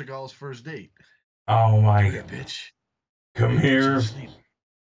 Steven Seagal's first date. Oh my Come here, god. bitch. Come Put you to here. sleep.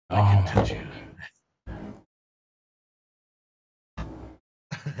 I Oh can my touch you.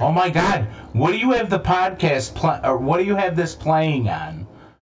 Oh my god. What do you have the podcast or what do you have this playing on?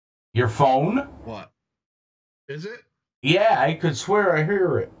 Your phone? What? Is it? Yeah, I could swear I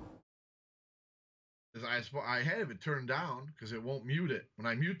hear it. 'Cause I have it turned down because it won't mute it. When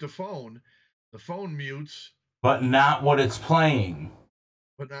I mute the phone mutes, But not what it's playing.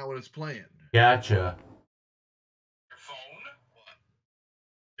 but not what it's playing. Gotcha. Your phone? What?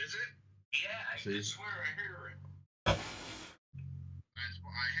 Is it? Yeah, I can swear I hear it. I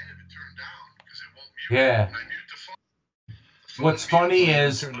have it turned down because it won't mute. Yeah. When I mute the phone What's mutes, funny I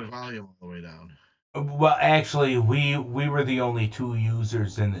is, turn the volume all the way down. well, actually, we were the only 2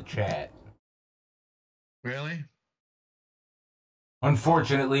 users in the chat. Really?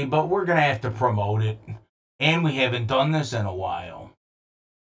 Unfortunately, but we're gonna have to promote it. And we haven't done this in a while.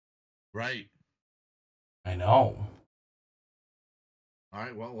 Right. I know. All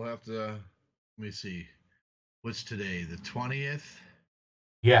right. Well, we'll have to. Let me see. What's today? The 20th.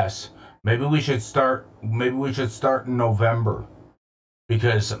 Yes. Maybe we should start in November.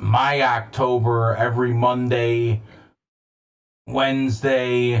 Because my October every Monday,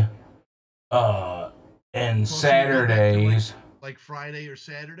 Wednesday, and So you go back to, Saturdays. like Friday or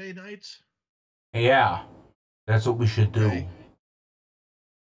Saturday nights. Yeah. That's what we should do. Okay.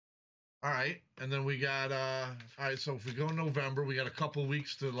 All right, and then we got all right. So if we go November, we got a couple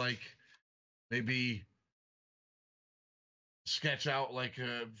weeks to like maybe sketch out like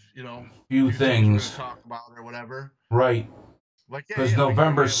Few we're things. gonna talk about or whatever. Right. Like Because we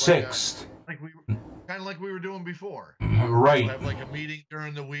November have, 6th. like we kind of like we were doing before. Right. We'll have like a meeting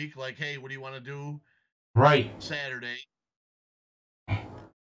during the week. Like, hey, what do you want to do? Right. Saturday.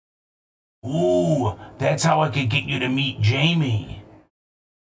 Ooh, that's how I could get you to meet Jamie.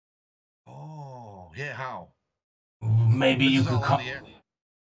 Oh yeah, how? Maybe This you is could all on come. the air.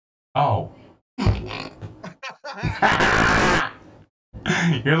 Oh.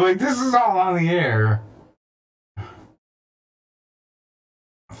 You're like, this is all on the air.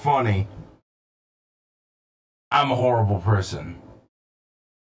 Funny. I'm a horrible person.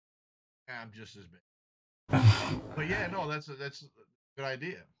 I'm just as bad. But yeah, no, that's a good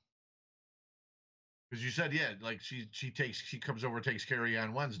idea. Because you said, yeah, like she comes over and takes care of you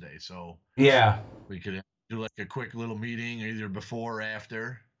on Wednesday, so Yeah. we could do like a quick little meeting either before or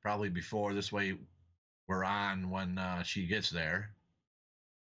after. Probably before, this way we're on when she gets there.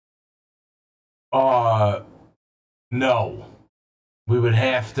 No. We'd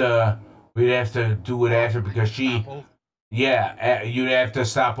have to do it after because she, yeah, you'd have to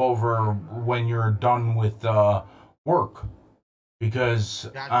stop over when you're done with work. Because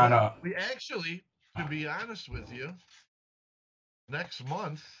on a, we actually, to be honest with you, next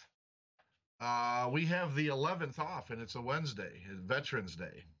month we have the 11th off, and it's a Wednesday, it's Veterans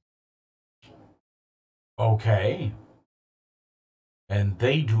Day. Okay. And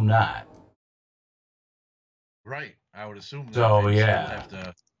they do not. Right, I would assume that. So they yeah. have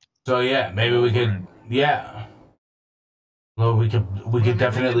to So yeah, maybe we could. Yeah. Well, we could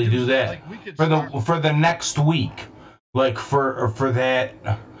definitely do that like, we could for the next week, like for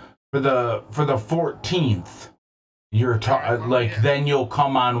the 14th. You're then you'll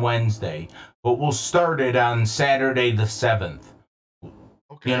come on Wednesday, but we'll start it on Saturday the 7th.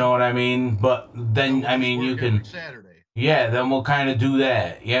 Okay. You know what I mean? But then I mean you can. Saturday. Yeah, then we'll kind of do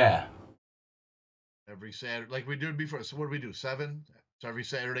that. Yeah. Every Saturday, like we did before. So what do we do? 7? So every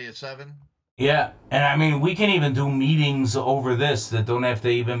Saturday at 7? Yeah, and I mean we can even do meetings over this that don't have to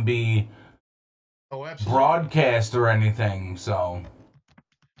even be broadcast or anything. So.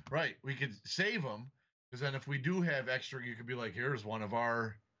 Right, we could save them because then if we do have extra, you could be like, here's one of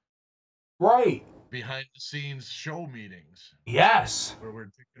our behind the scenes show meetings. Yes. Where we're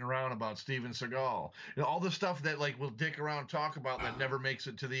dicking around about Steven Seagal. You know, all the stuff that like we'll dick around talk about that never makes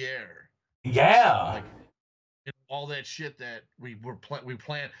it to the air. Yeah. Like all that shit that we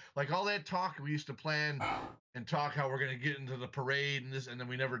plan, like all that talk we used to plan and talk how we're gonna get into the parade and this, and then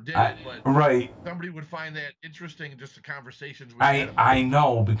we never did it. But somebody would find that interesting, just the conversations we had about I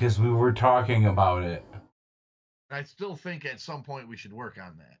know because we were talking about it. I still think at some point we should work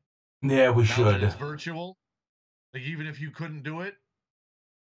on that. Yeah, we should. That it's virtual, like even if you couldn't do it.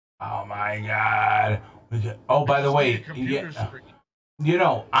 Oh my God! Oh, by the way, you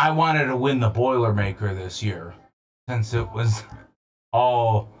know, I wanted to win the Boilermaker this year, since it was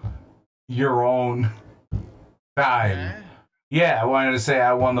all your own time. Yeah, I wanted to say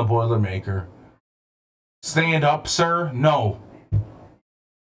I won the Boilermaker. Stand up, sir? No.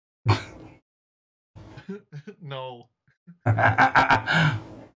 No.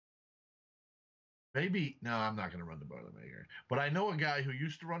 Maybe. No, I'm not going to run the Boilermaker. But I know a guy who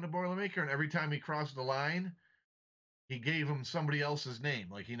used to run the Boilermaker, and every time he crossed the line, he gave him somebody else's name.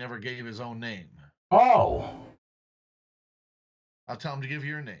 Like, he never gave his own name. Oh. I'll tell him to give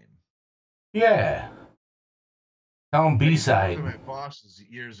your name. Yeah. Tell him B-side. I met bosses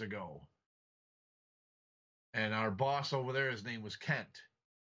years ago. And our boss over there, his name was Kent.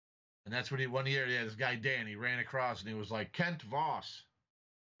 And that's when one year, this guy Dan, he ran across and he was like, Kent Voss.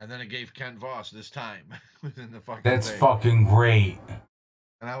 And then it gave Kent Voss this time within the fucking That's day. fucking great.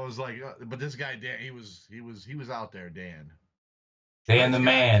 And I was like, but this guy Dan, he was out there, Dan. Dan the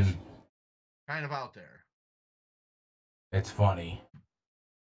man. Kind of out there. It's funny.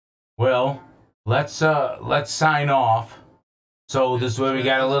 Well, let's sign off. So this way we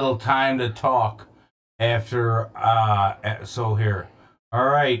got a little time to talk after so here. All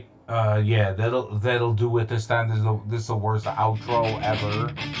right. Yeah, that'll do it this time. This is the worst outro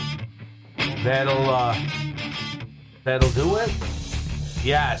ever. That'll do it?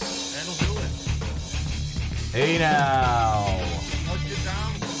 Yes. That'll do it. Hey now. Let's get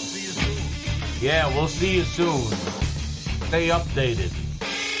down. We'll see you soon. Yeah, we'll see you soon. Stay updated.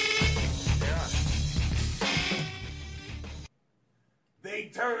 Yeah. They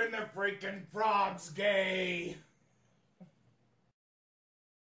turn the freaking frogs gay.